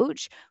a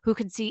coach who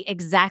can see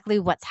exactly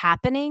what's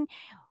happening,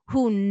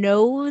 who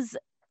knows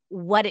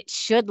what it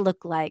should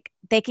look like,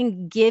 they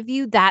can give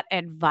you that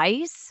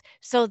advice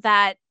so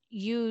that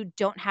you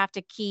don't have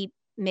to keep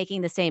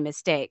making the same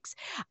mistakes.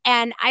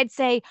 And I'd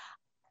say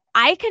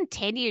I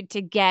continued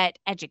to get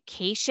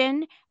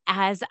education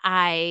as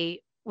I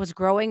was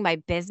growing my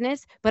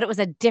business, but it was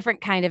a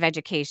different kind of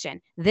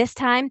education. This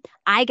time,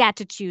 I got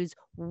to choose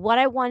what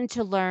I wanted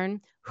to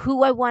learn,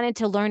 who I wanted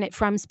to learn it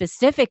from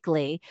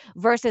specifically,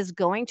 versus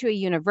going to a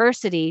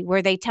university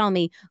where they tell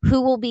me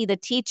who will be the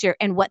teacher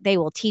and what they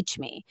will teach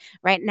me.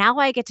 Right now,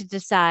 I get to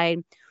decide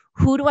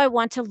who do I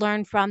want to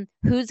learn from,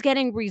 who's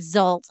getting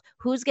results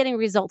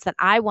that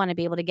I want to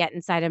be able to get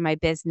inside of my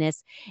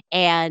business,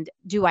 and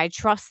do I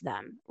trust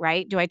them,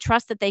 right? Do I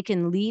trust that they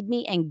can lead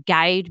me and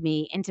guide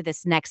me into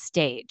this next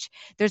stage?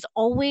 There's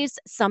always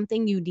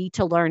something you need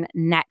to learn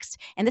next.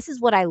 And this is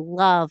what I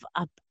love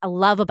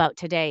about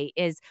today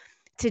is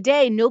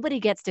today nobody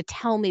gets to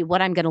tell me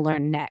what I'm going to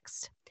learn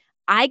next.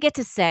 I get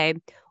to say,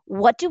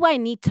 what do I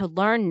need to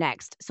learn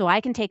next so I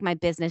can take my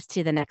business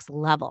to the next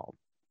level?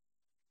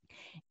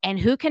 And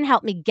who can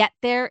help me get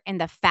there in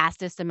the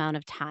fastest amount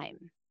of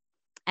time?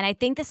 And I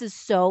think this is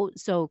so,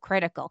 so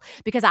critical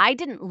because I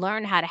didn't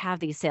learn how to have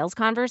these sales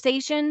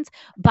conversations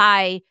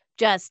by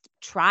just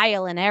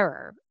trial and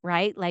error,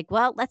 right? Like,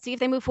 well, let's see if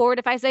they move forward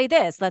if I say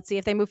this. Let's see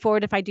if they move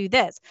forward if I do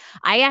this.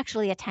 I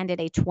actually attended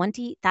a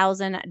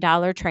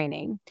 $20,000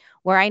 training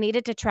where I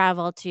needed to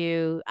travel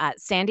to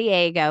San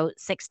Diego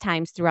 6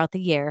 times throughout the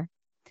year.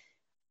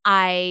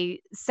 I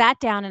sat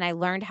down and I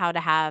learned how to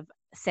have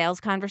sales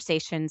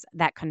conversations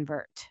that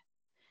convert.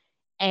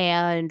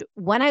 And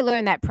when I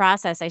learned that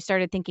process, I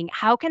started thinking,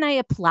 how can I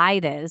apply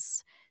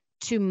this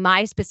to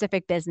my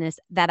specific business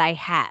that I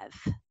have?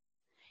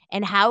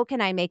 And how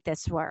can I make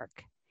this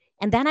work?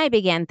 And then I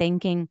began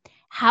thinking,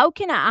 how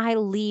can I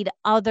lead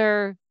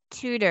other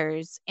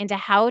tutors into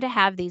how to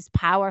have these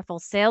powerful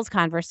sales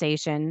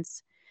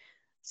conversations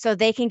so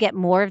they can get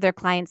more of their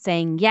clients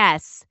saying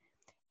yes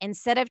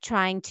instead of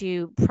trying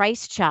to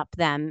price shop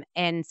them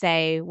and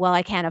say, well,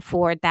 I can't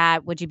afford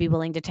that. Would you be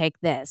willing to take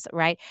this?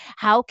 Right?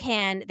 How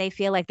can they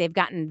feel like they've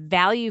gotten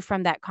value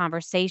from that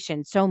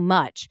conversation so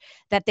much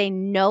that they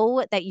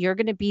know that you're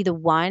going to be the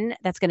one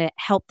that's going to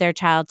help their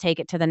child take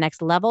it to the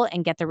next level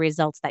and get the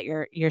results that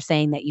you're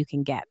saying that you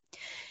can get.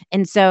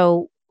 And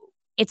so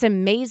it's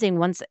amazing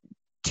once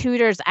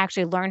tutors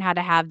actually learn how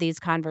to have these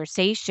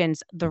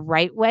conversations the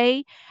right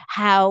way,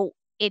 how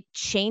it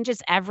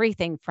changes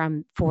everything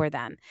from for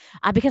them.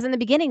 Because in the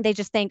beginning, they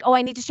just think, "Oh,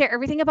 I need to share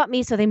everything about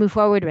me," so they move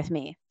forward with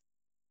me.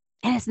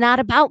 And it's not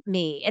about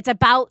me. It's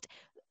about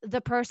the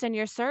person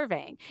you're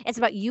serving. It's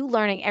about you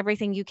learning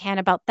everything you can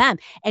about them,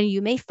 and you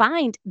may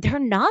find they're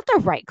not the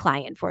right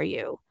client for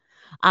you.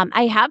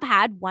 I have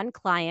had one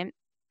client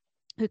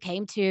who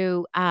came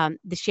to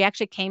she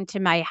actually came to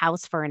my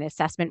house for an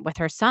assessment with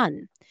her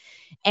son,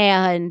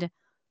 and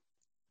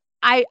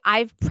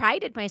I've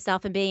prided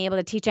myself in being able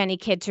to teach any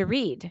kid to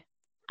read.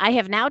 I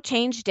have now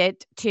changed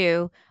it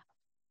to,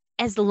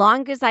 as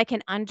long as I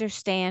can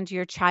understand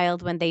your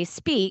child when they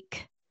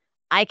speak,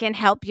 I can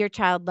help your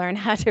child learn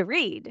how to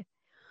read.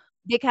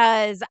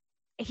 Because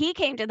he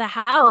came to the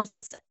house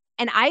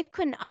and I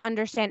couldn't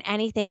understand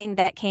anything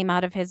that came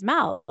out of his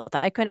mouth.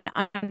 I couldn't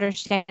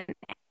understand.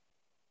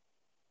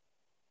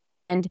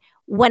 And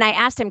when I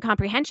asked him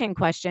comprehension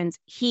questions,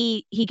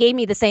 he gave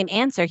me the same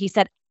answer. He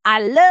said,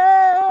 "I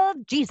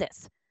love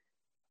Jesus."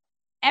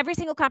 Every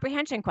single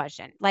comprehension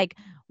question, like,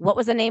 what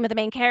was the name of the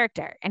main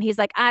character? And he's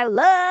like, "I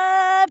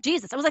love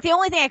Jesus." It was like the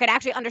only thing I could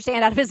actually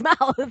understand out of his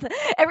mouth.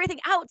 Everything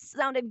else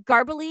sounded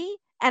garbly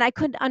and I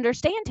couldn't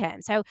understand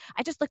him. So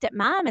I just looked at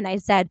mom and I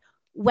said,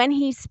 when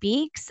he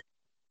speaks,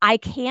 I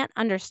can't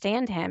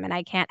understand him and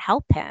I can't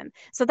help him.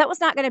 So that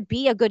was not going to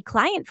be a good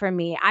client for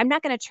me. I'm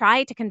not going to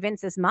try to convince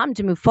this mom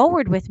to move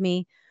forward with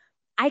me.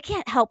 I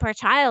can't help her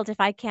child if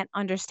I can't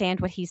understand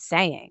what he's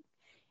saying.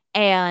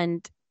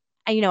 And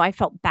I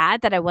felt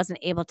bad that I wasn't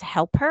able to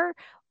help her,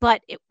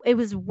 but it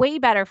was way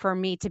better for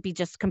me to be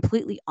just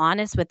completely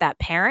honest with that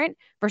parent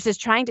versus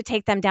trying to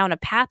take them down a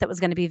path that was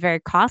going to be very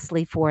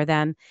costly for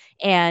them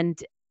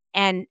and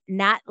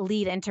not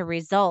lead into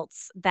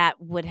results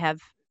that would have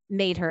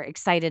made her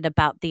excited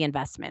about the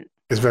investment.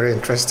 It's very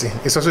interesting.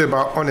 It's also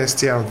about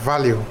honesty and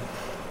value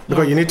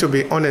because you Yes. need to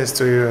be honest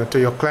to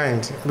your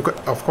client. Because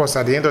of course,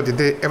 at the end of the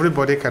day,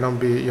 everybody cannot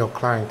be your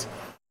client.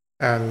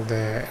 And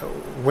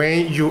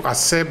when you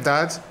accept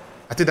that,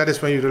 I think that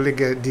is when you really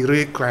get the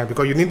real client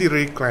because you need the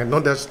real client,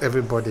 not just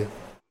everybody.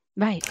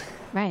 Right.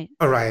 Right.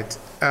 All right.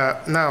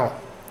 Now,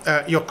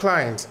 your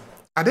clients,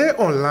 are they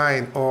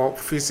online or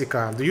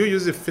physical? Do you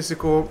use the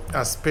physical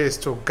space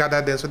to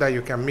gather them so that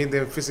you can meet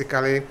them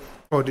physically,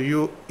 or do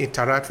you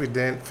interact with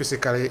them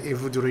physically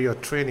even during your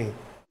training?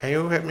 Can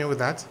you help me with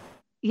that?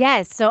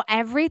 Yes, so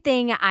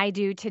everything I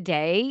do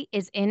today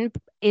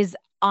is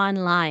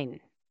online.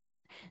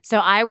 So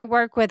I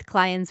work with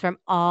clients from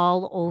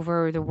all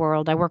over the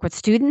world. I work with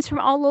students from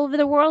all over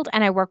the world,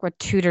 and I work with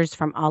tutors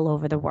from all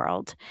over the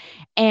world.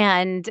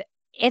 And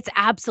it's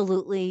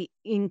absolutely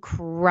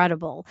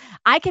incredible.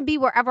 I can be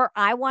wherever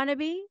I want to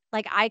be.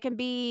 Like I can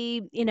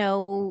be,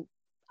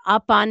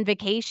 up on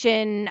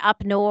vacation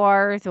up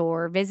north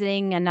or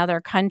visiting another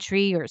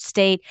country or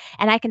state,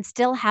 and I can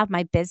still have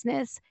my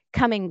business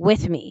coming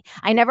with me.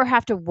 I never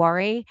have to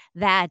worry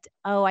that,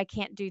 oh, I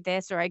can't do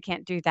this or I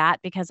can't do that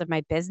because of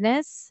my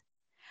business.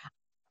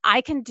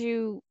 I can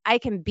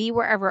be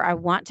wherever I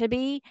want to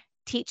be,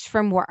 teach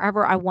from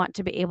wherever I want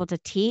to be able to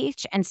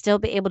teach, and still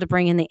be able to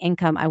bring in the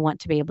income I want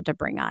to be able to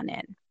bring on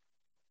in.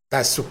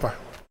 That's super.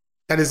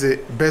 That is the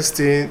best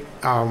thing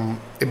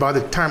about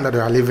the time that we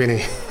are living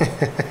in.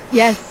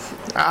 Yes.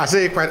 I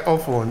say it quite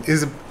often.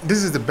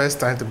 This is the best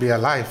time to be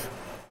alive.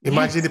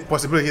 Imagine the Yes.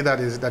 possibility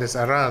that is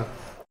around.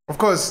 Of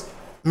course,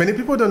 many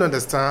people don't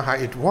understand how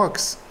it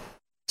works.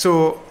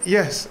 So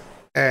yes,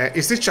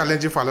 it's still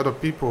challenging for a lot of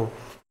people,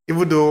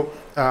 even though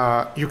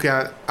you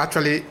can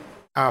actually,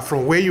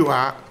 from where you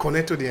are,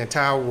 connect to the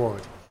entire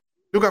world.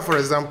 Look at, for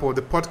example,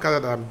 the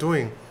podcast that I'm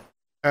doing.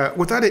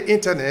 Without the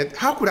internet,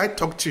 how could I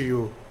talk to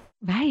you?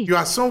 Right. You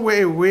are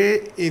somewhere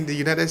away in the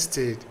United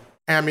States.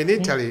 I am in Yeah.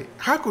 Italy.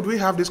 How could we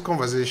have this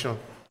conversation?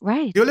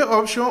 Right. The only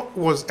option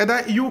was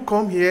either you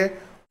come here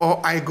or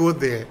I go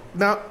there.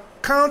 Now,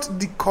 count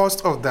the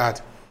cost of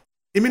that.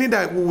 It meaning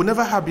that we will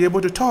never have be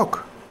able to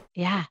talk.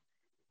 Yeah.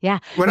 Yeah. Yeah,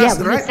 Whereas,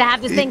 we used right? to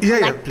have this thing Yeah, yeah,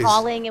 collect please.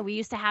 calling, and we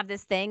used to have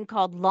this thing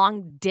called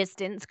long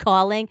distance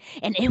calling,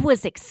 and it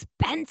was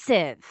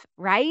expensive,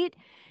 right?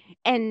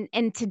 And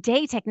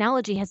today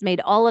technology has made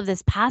all of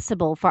this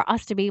possible for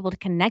us to be able to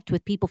connect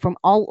with people from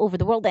all over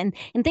the world, and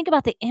think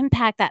about the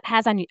impact that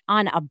has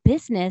on a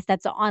business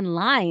that's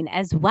online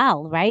as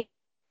well, right?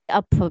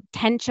 A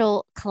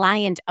potential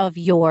client of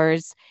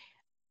yours.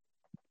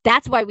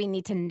 That's why we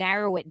need to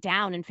narrow it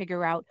down and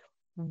figure out,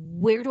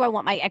 where do I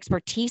want my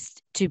expertise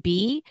to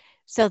be,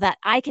 so that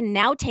I can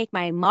now take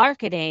my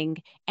marketing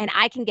and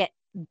I can get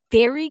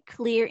very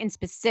clear and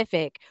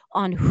specific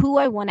on who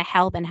I want to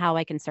help and how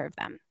I can serve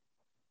them.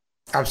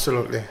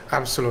 Absolutely,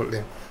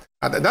 absolutely.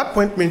 That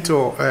point me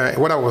to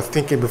what I was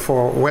thinking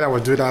before when I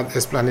was doing that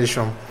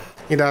explanation.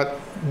 In that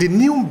the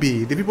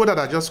newbie, the people that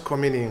are just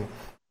coming in,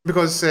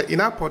 because in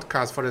our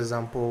podcast, for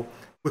example,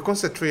 we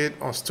concentrate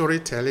on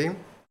storytelling,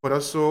 but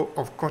also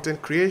of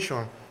content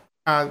creation.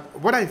 And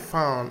what I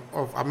found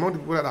of among the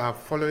people that are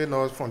following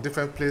us from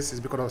different places,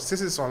 because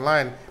since it's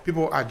online,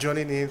 people are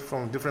joining in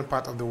from different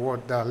parts of the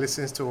world that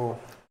listens to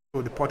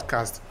the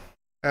podcast.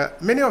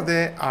 Many of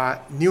them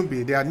are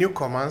newbie, they are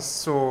newcomers,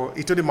 so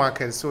into the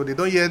market, so they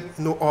don't yet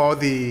know all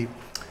the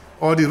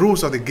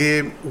rules of the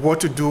game, what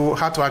to do,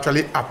 how to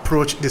actually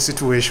approach the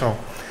situation.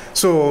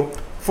 So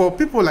for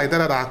people like that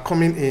that are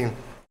coming in,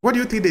 what do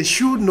you think they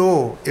should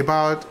know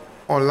about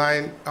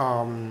online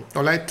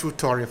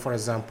tutoring, for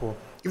example?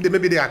 If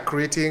maybe they are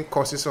creating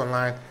courses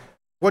online,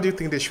 what do you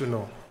think they should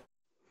know?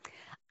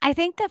 I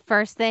think the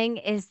first thing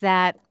is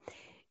that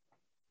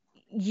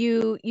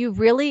you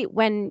really,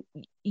 when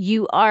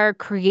you are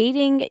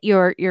creating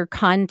your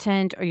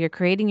content, or you're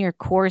creating your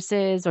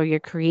courses, or you're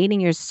creating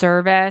your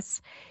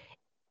service,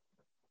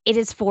 it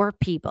is for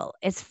people.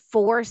 It's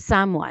for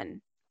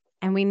someone.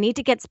 And we need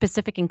to get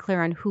specific and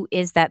clear on who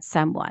is that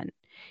someone,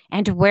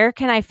 and where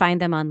can I find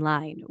them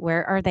online?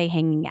 Where are they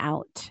hanging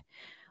out?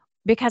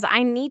 Because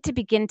I need to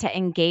begin to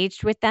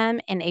engage with them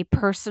in a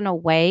personal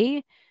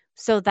way,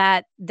 so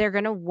that they're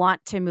going to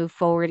want to move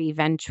forward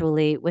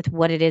eventually with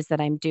what it is that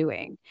I'm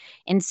doing.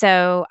 And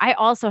so I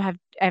also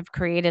have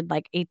created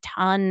like a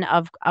ton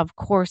of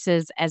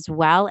courses as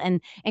well, and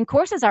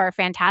courses are a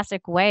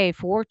fantastic way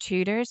for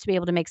tutors to be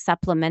able to make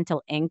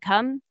supplemental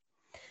income,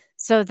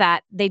 so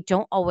that they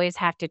don't always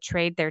have to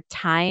trade their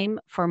time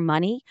for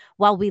money.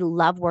 While we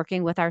love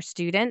working with our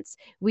students,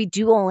 we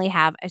do only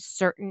have a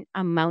certain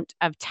amount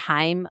of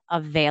time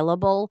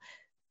available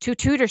to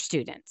tutor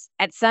students.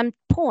 At some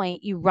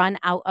point, you run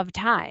out of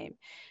time.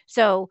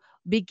 So,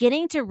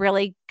 beginning to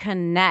really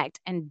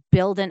connect and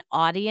build an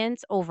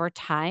audience over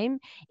time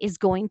is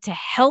going to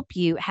help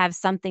you have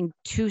something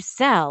to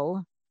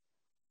sell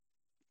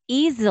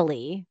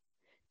easily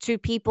to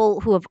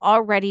people who have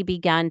already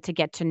begun to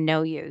get to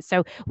know you.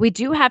 So we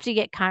do have to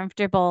get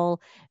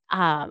comfortable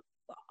uh,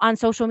 on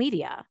social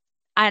media.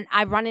 And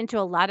I run into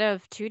a lot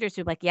of tutors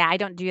who are like, yeah, I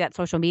don't do that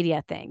social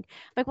media thing.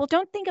 Like, well,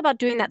 don't think about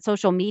doing that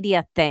social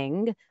media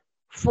thing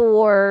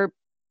for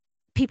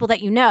people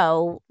that you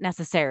know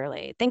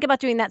necessarily. Think about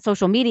doing that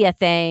social media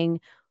thing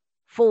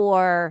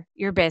for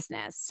your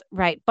business,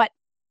 right? But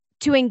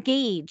to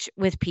engage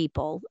with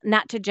people,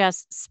 not to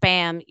just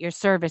spam your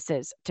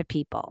services to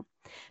people.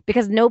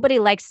 Because nobody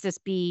likes to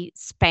be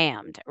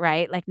spammed,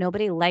 right? Like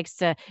nobody likes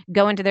to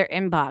go into their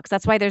inbox.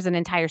 That's why there's an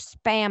entire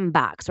spam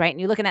box, right? And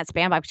you look in that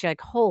spam box, you're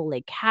like,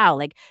 holy cow,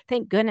 like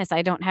thank goodness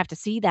I don't have to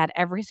see that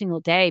every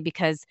single day,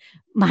 because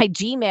my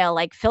Gmail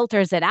like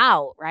filters it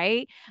out,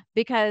 right?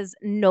 Because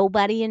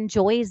nobody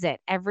enjoys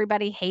it.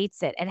 Everybody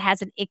hates it. It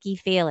has an icky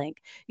feeling.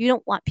 You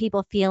don't want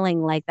people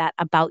feeling like that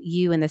about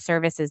you and the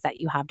services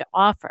that you have to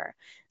offer.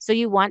 So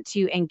you want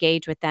to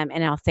engage with them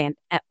in an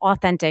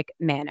authentic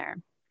manner.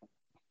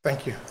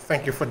 Thank you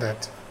for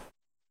that.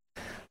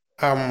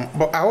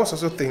 But I was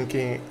also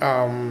thinking,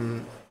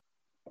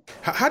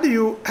 how do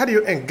you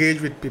engage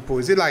with people?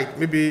 Is it like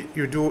maybe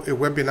you do a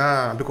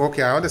webinar? Because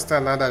okay, I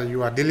understand now that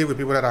you are dealing with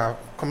people that are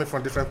coming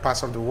from different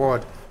parts of the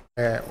world,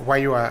 while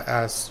you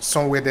are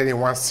somewhere there in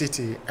one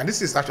city, and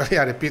this is actually,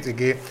 I repeat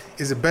again,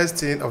 is the best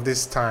thing of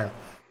this time.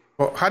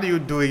 But how do you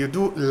do it? You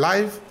do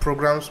live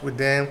programs with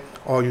them,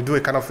 or you do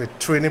a kind of a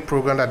training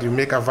program that you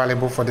make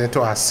available for them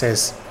to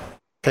access?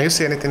 Can you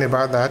say anything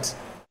about that?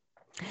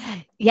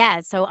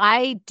 Yeah, so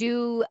I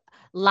do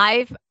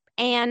live,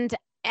 and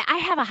I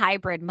have a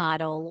hybrid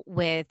model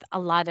with a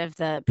lot of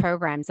the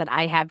programs that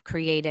I have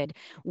created,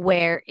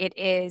 where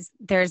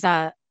there's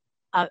a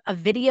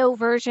video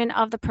version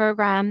of the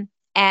program,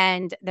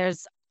 and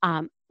there's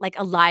like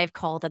a live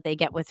call that they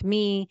get with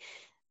me.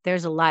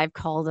 There's a live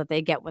call that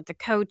they get with the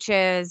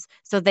coaches,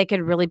 so they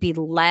can really be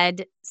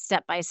led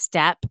step by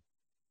step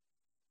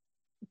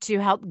to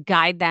help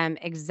guide them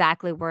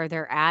exactly where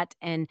they're at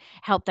and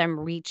help them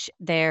reach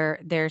their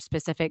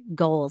specific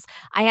goals.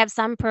 I have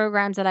some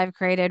programs that I've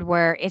created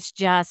where it's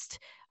just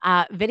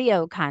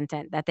video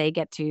content that they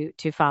get to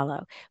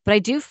follow. But I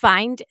do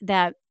find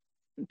that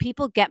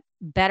people get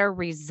better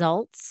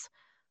results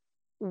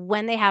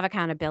when they have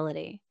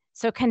accountability.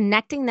 So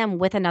connecting them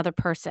with another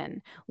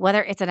person,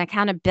 whether it's an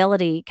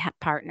accountability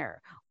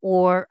partner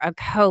or a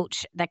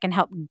coach that can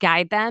help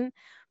guide them,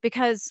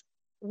 because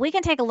we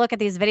can take a look at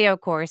these video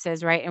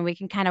courses, right? And we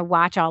can kind of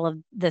watch all of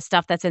the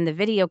stuff that's in the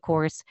video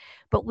course,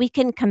 but we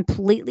can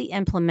completely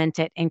implement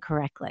it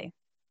incorrectly.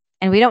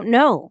 And we don't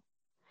know,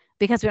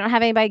 because we don't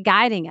have anybody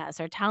guiding us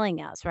or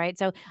telling us, right?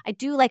 So I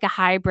do like a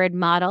hybrid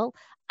model.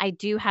 I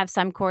do have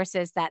some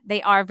courses that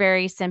they are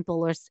very simple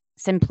or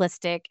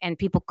simplistic, and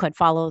people could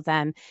follow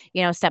them,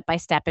 step by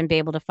step, and be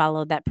able to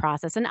follow that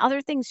process. And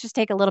other things just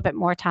take a little bit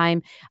more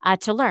time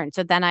to learn.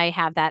 So then I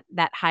have that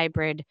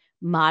hybrid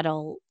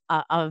model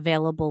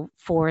available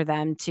for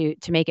them to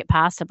make it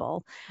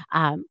possible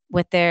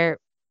with their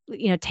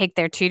take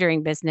their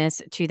tutoring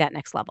business to that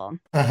next level.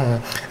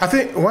 I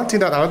think one thing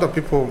that a lot of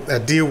people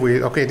deal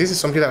with, okay, this is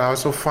something that I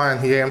also find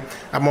here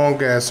among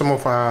some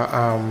of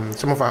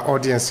our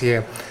audience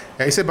here.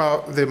 It's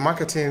about the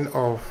marketing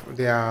of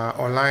their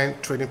online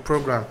training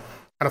program,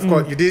 and of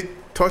course, you did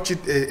touch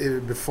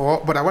it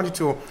before, but I want you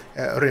to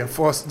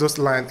reinforce those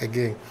lines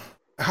again.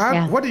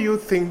 What do you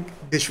think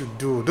they should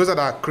do? Those that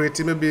are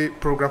creating maybe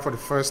program for the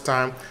first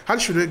time, how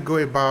should they go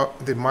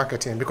about the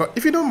marketing? Because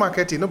if you don't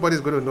market it,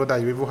 nobody's going to know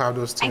that you even have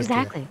those things there.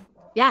 Exactly.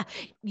 Yeah.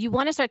 You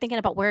want to start thinking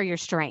about where are your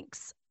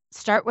strengths.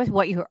 Start with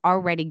what you're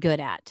already good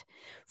at.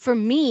 For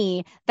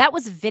me, that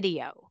was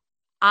video.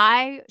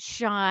 I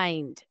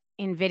shined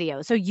in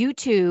video. So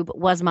YouTube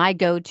was my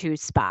go-to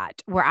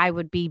spot where I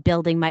would be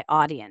building my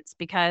audience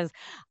because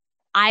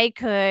I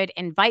could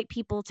invite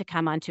people to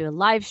come onto a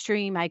live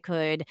stream. I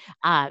could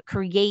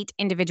create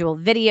individual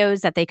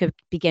videos that they could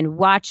begin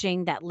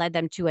watching that led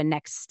them to a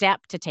next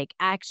step to take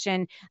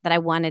action that I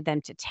wanted them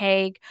to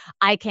take.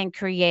 I can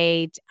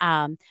create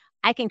an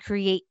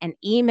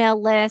email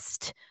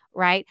list,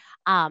 right?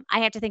 I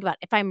have to think about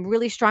if I'm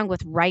really strong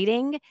with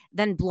writing,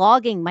 then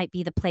blogging might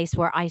be the place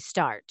where I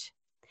start.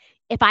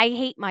 If I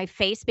hate my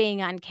face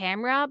being on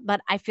camera,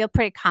 but I feel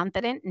pretty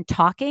confident in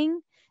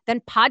talking, then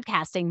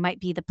podcasting might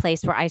be the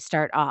place where I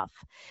start off.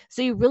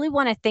 So you really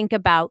want to think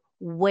about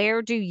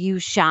where do you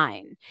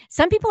shine?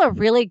 Some people are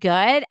really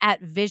good at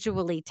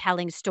visually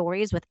telling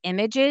stories with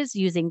images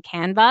using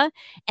Canva.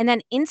 And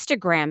then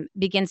Instagram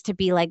begins to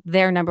be like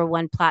their number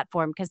one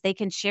platform because they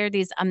can share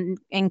these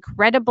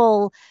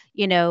incredible,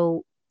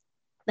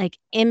 like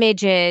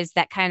images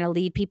that kind of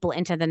lead people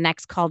into the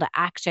next call to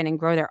action and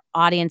grow their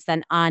audience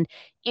then on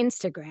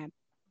Instagram.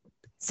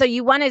 So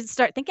you want to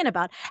start thinking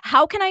about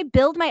how can I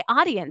build my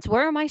audience?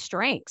 Where are my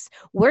strengths?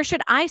 Where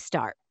should I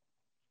start?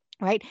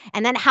 Right?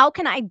 And then how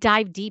can I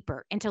dive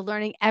deeper into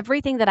learning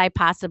everything that I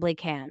possibly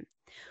can?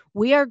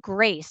 We are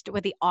graced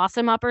with the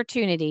awesome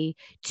opportunity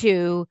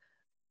to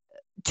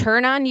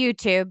turn on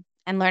YouTube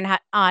and learn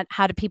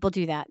how do people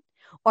do that.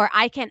 Or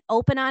I can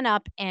open on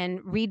up and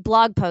read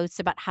blog posts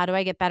about how do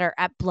I get better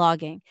at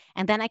blogging.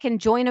 And then I can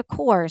join a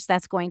course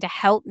that's going to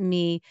help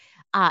me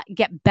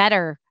get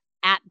better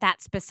at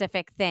that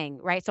specific thing,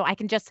 right? So I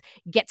can just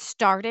get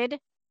started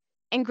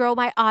and grow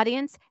my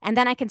audience. And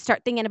then I can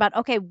start thinking about,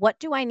 okay, what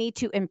do I need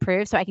to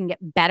improve so I can get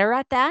better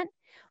at that?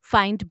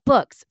 Find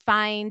books,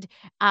 find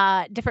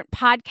different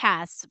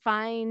podcasts,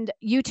 find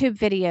YouTube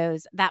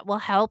videos that will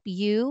help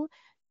you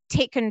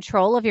take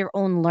control of your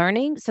own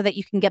learning so that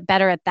you can get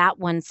better at that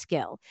one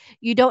skill.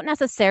 You don't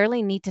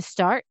necessarily need to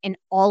start in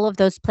all of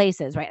those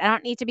places, right? I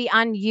don't need to be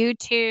on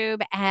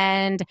YouTube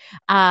and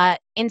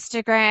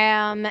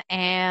Instagram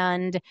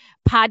and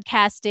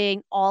podcasting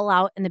all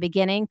out in the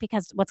beginning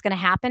because what's going to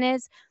happen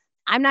is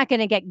I'm not going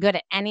to get good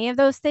at any of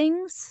those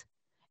things.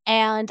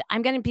 And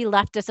I'm going to be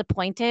left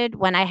disappointed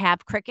when I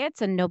have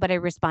crickets and nobody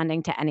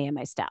responding to any of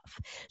my stuff.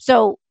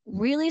 So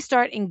really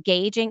start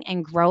engaging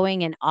and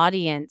growing an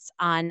audience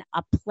on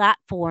a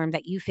platform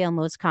that you feel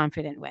most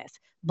confident with.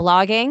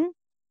 Blogging,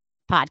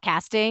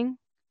 podcasting,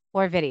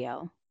 or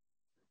video.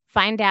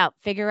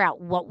 Figure out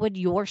what would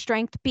your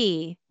strength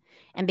be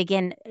and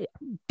begin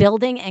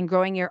building and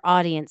growing your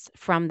audience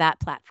from that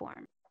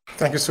platform.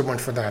 Thank you so much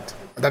for that.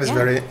 That is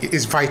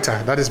it's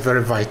vital. That is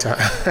very vital.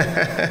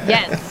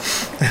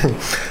 Yes.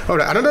 All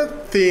right. Another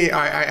thing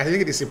I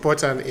think it is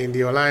important in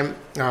the online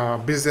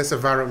business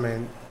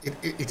environment,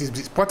 it is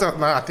important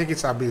now, I think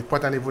it's been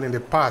important even in the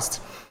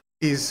past,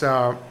 is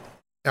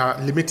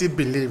limited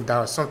belief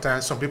that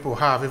sometimes some people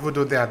have, even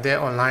though they are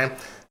there online,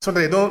 so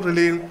they don't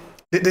really,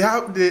 they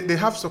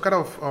have some kind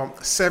of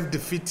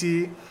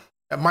self-defeating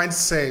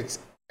mindset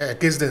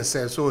against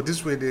themselves. So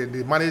this way they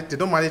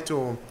don't manage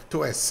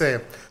to excel.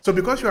 So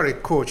because you are a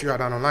coach, you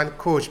are an online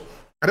coach,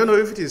 I don't know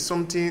if it is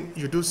something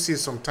you do see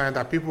sometimes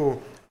that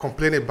people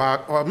complain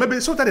about, or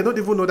maybe sometimes they don't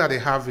even know that they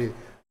have it.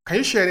 Can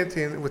you share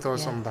anything with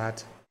us on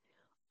that?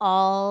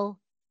 All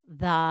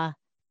the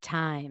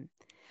time.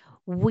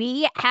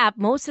 We have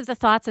most of the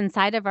thoughts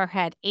inside of our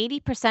head.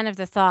 80% of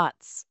the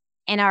thoughts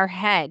in our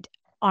head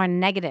are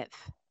negative.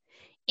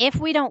 If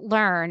we don't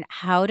learn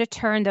how to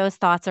turn those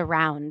thoughts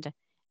around,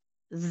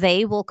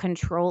 they will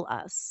control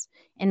us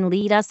and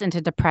lead us into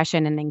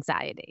depression and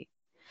anxiety.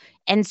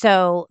 And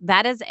so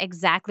that is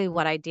exactly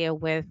what I deal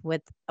with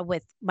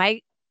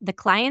the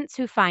clients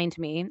who find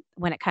me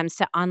when it comes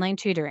to online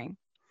tutoring.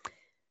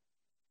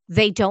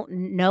 They don't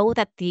know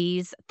that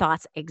these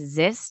thoughts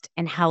exist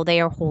and how they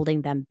are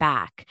holding them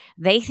back.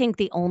 They think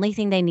the only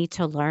thing they need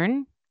to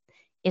learn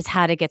is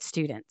how to get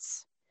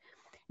students.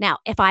 Now,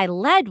 if I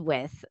led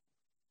with,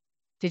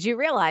 did you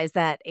realize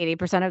that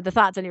 80% of the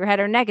thoughts in your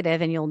head are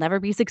negative and you'll never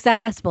be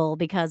successful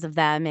because of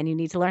them and you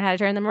need to learn how to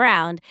turn them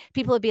around?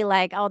 People would be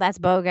like, oh, that's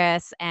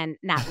bogus and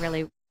not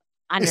really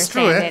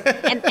understand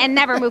it and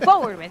never move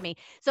forward with me.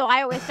 So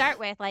I always start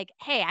with like,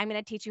 hey, I'm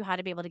going to teach you how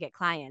to be able to get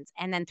clients.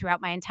 And then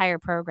throughout my entire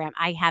program,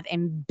 I have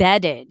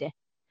embedded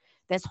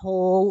this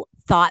whole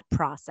thought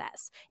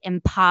process,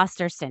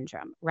 imposter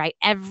syndrome, right?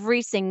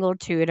 Every single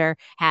tutor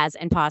has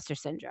imposter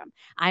syndrome.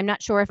 I'm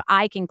not sure if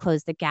I can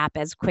close the gap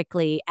as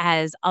quickly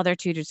as other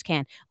tutors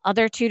can.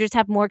 Other tutors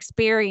have more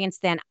experience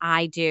than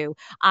I do.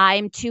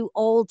 I'm too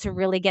old to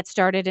really get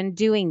started in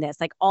doing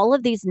this. Like all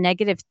of these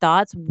negative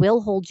thoughts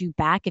will hold you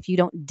back if you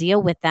don't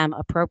deal with them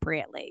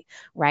appropriately,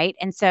 right?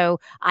 And so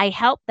I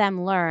help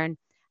them learn,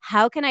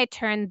 how can I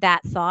turn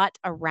that thought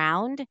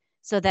around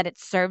so that it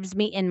serves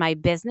me in my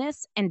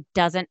business and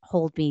doesn't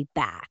hold me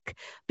back?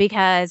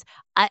 Because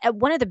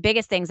one of the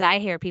biggest things I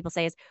hear people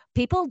say is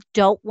people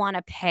don't want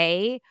to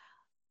pay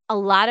a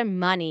lot of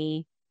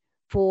money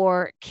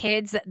for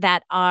kids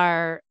that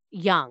are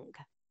young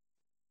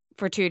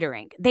for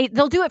tutoring.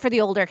 They'll do it for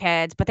the older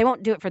kids, but they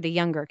won't do it for the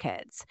younger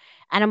kids.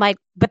 And I'm like,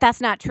 but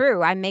that's not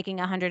true. I'm making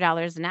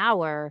 $100 an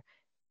hour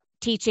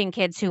teaching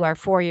kids who are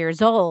 4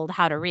 years old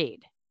how to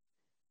read.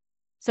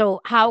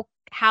 So how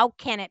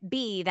can it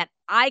be that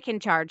I can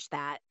charge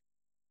that,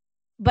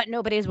 but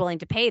nobody is willing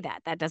to pay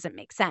that? That doesn't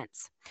make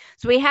sense.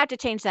 So we have to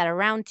change that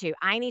around too.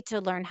 I need to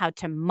learn how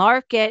to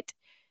market.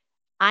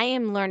 I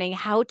am learning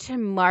how to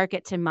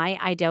market to my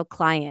ideal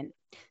client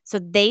so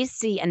they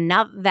see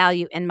enough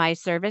value in my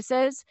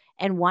services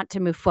and want to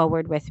move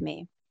forward with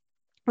me.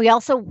 We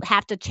also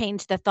have to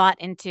change the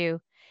thought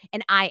into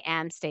an I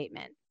am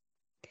statement.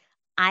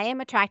 I am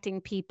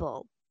attracting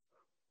people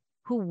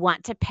who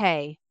want to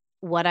pay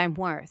what I'm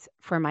worth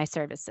for my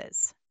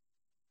services.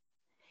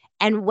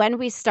 And when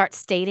we start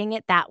stating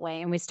it that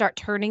way and we start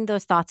turning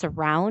those thoughts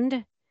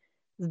around,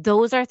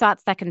 those are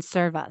thoughts that can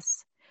serve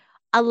us.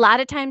 A lot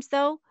of times,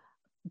 though,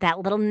 that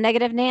little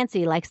negative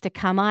Nancy likes to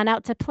come on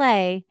out to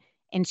play,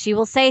 and she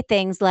will say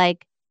things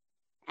like,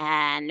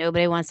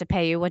 nobody wants to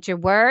pay you what you're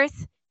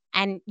worth.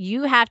 And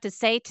you have to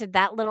say to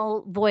that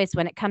little voice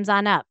when it comes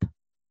on up,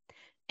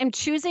 I'm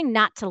choosing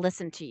not to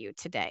listen to you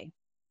today,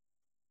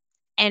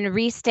 and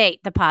restate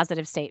the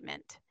positive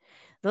statement.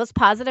 Those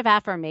positive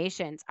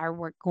affirmations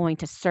are going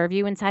to serve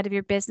you inside of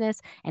your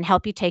business and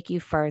help you take you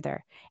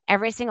further.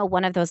 Every single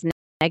one of those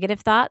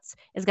negative thoughts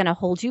is going to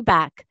hold you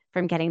back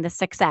from getting the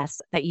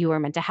success that you were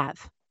meant to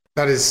have.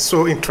 That is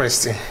so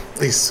interesting.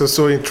 It's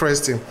so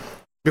interesting.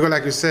 Because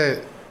like you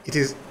said, it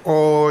is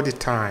all the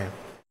time.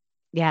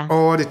 Yeah.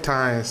 All the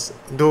times.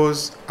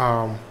 Those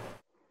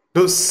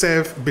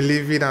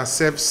self-believing and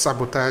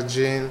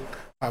self-sabotaging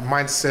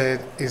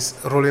mindset is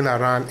rolling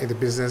around in the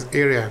business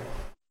area.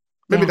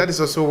 Maybe that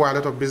is also why a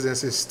lot of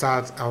businesses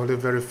start and only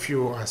very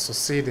few are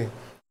succeeding.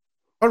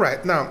 All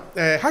right, now,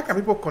 how can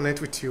people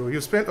connect with you?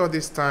 You spend all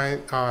this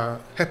time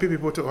helping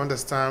people to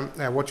understand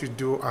what you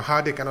do and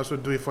how they can also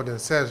do it for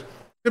themselves.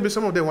 Maybe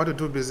some of them want to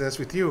do business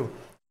with you.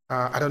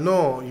 I don't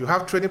know, you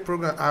have training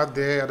program out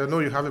there. I don't know,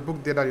 you have a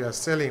book there that you are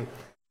selling.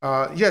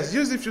 Yes,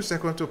 use a few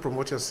seconds to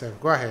promote yourself.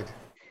 Go ahead.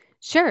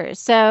 Sure.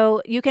 So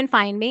you can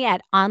find me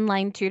at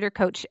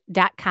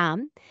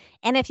onlinetutorcoach.com.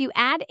 And if you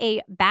add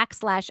a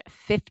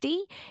 /50,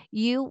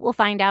 you will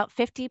find out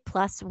 50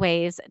 plus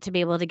ways to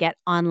be able to get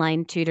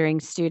online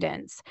tutoring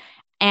students.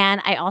 And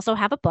I also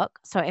have a book.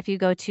 So if you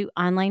go to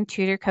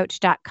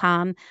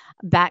onlinetutorcoach.com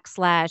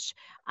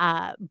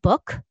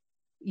 /book,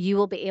 you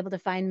will be able to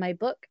find my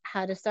book,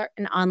 How to Start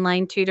an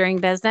Online Tutoring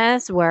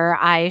Business, where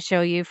I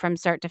show you from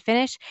start to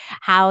finish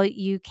how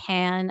you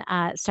can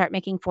start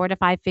making 4 to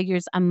 5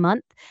 figures a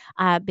month,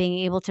 being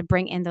able to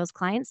bring in those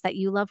clients that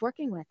you love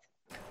working with.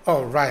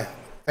 All right.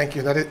 Thank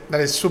you. That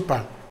is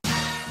super.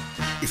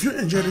 If you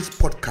enjoyed this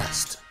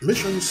podcast, make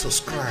sure you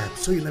subscribe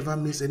so you never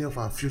miss any of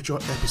our future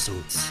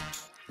episodes.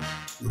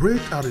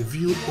 Rate and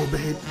review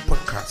Obehe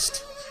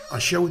Podcast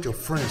and share with your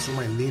friends who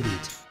might need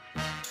it.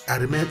 I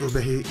remain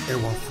Obehe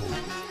Ewafo.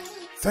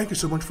 Thank you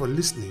so much for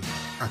listening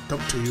and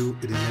talk to you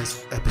in the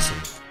next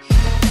episode.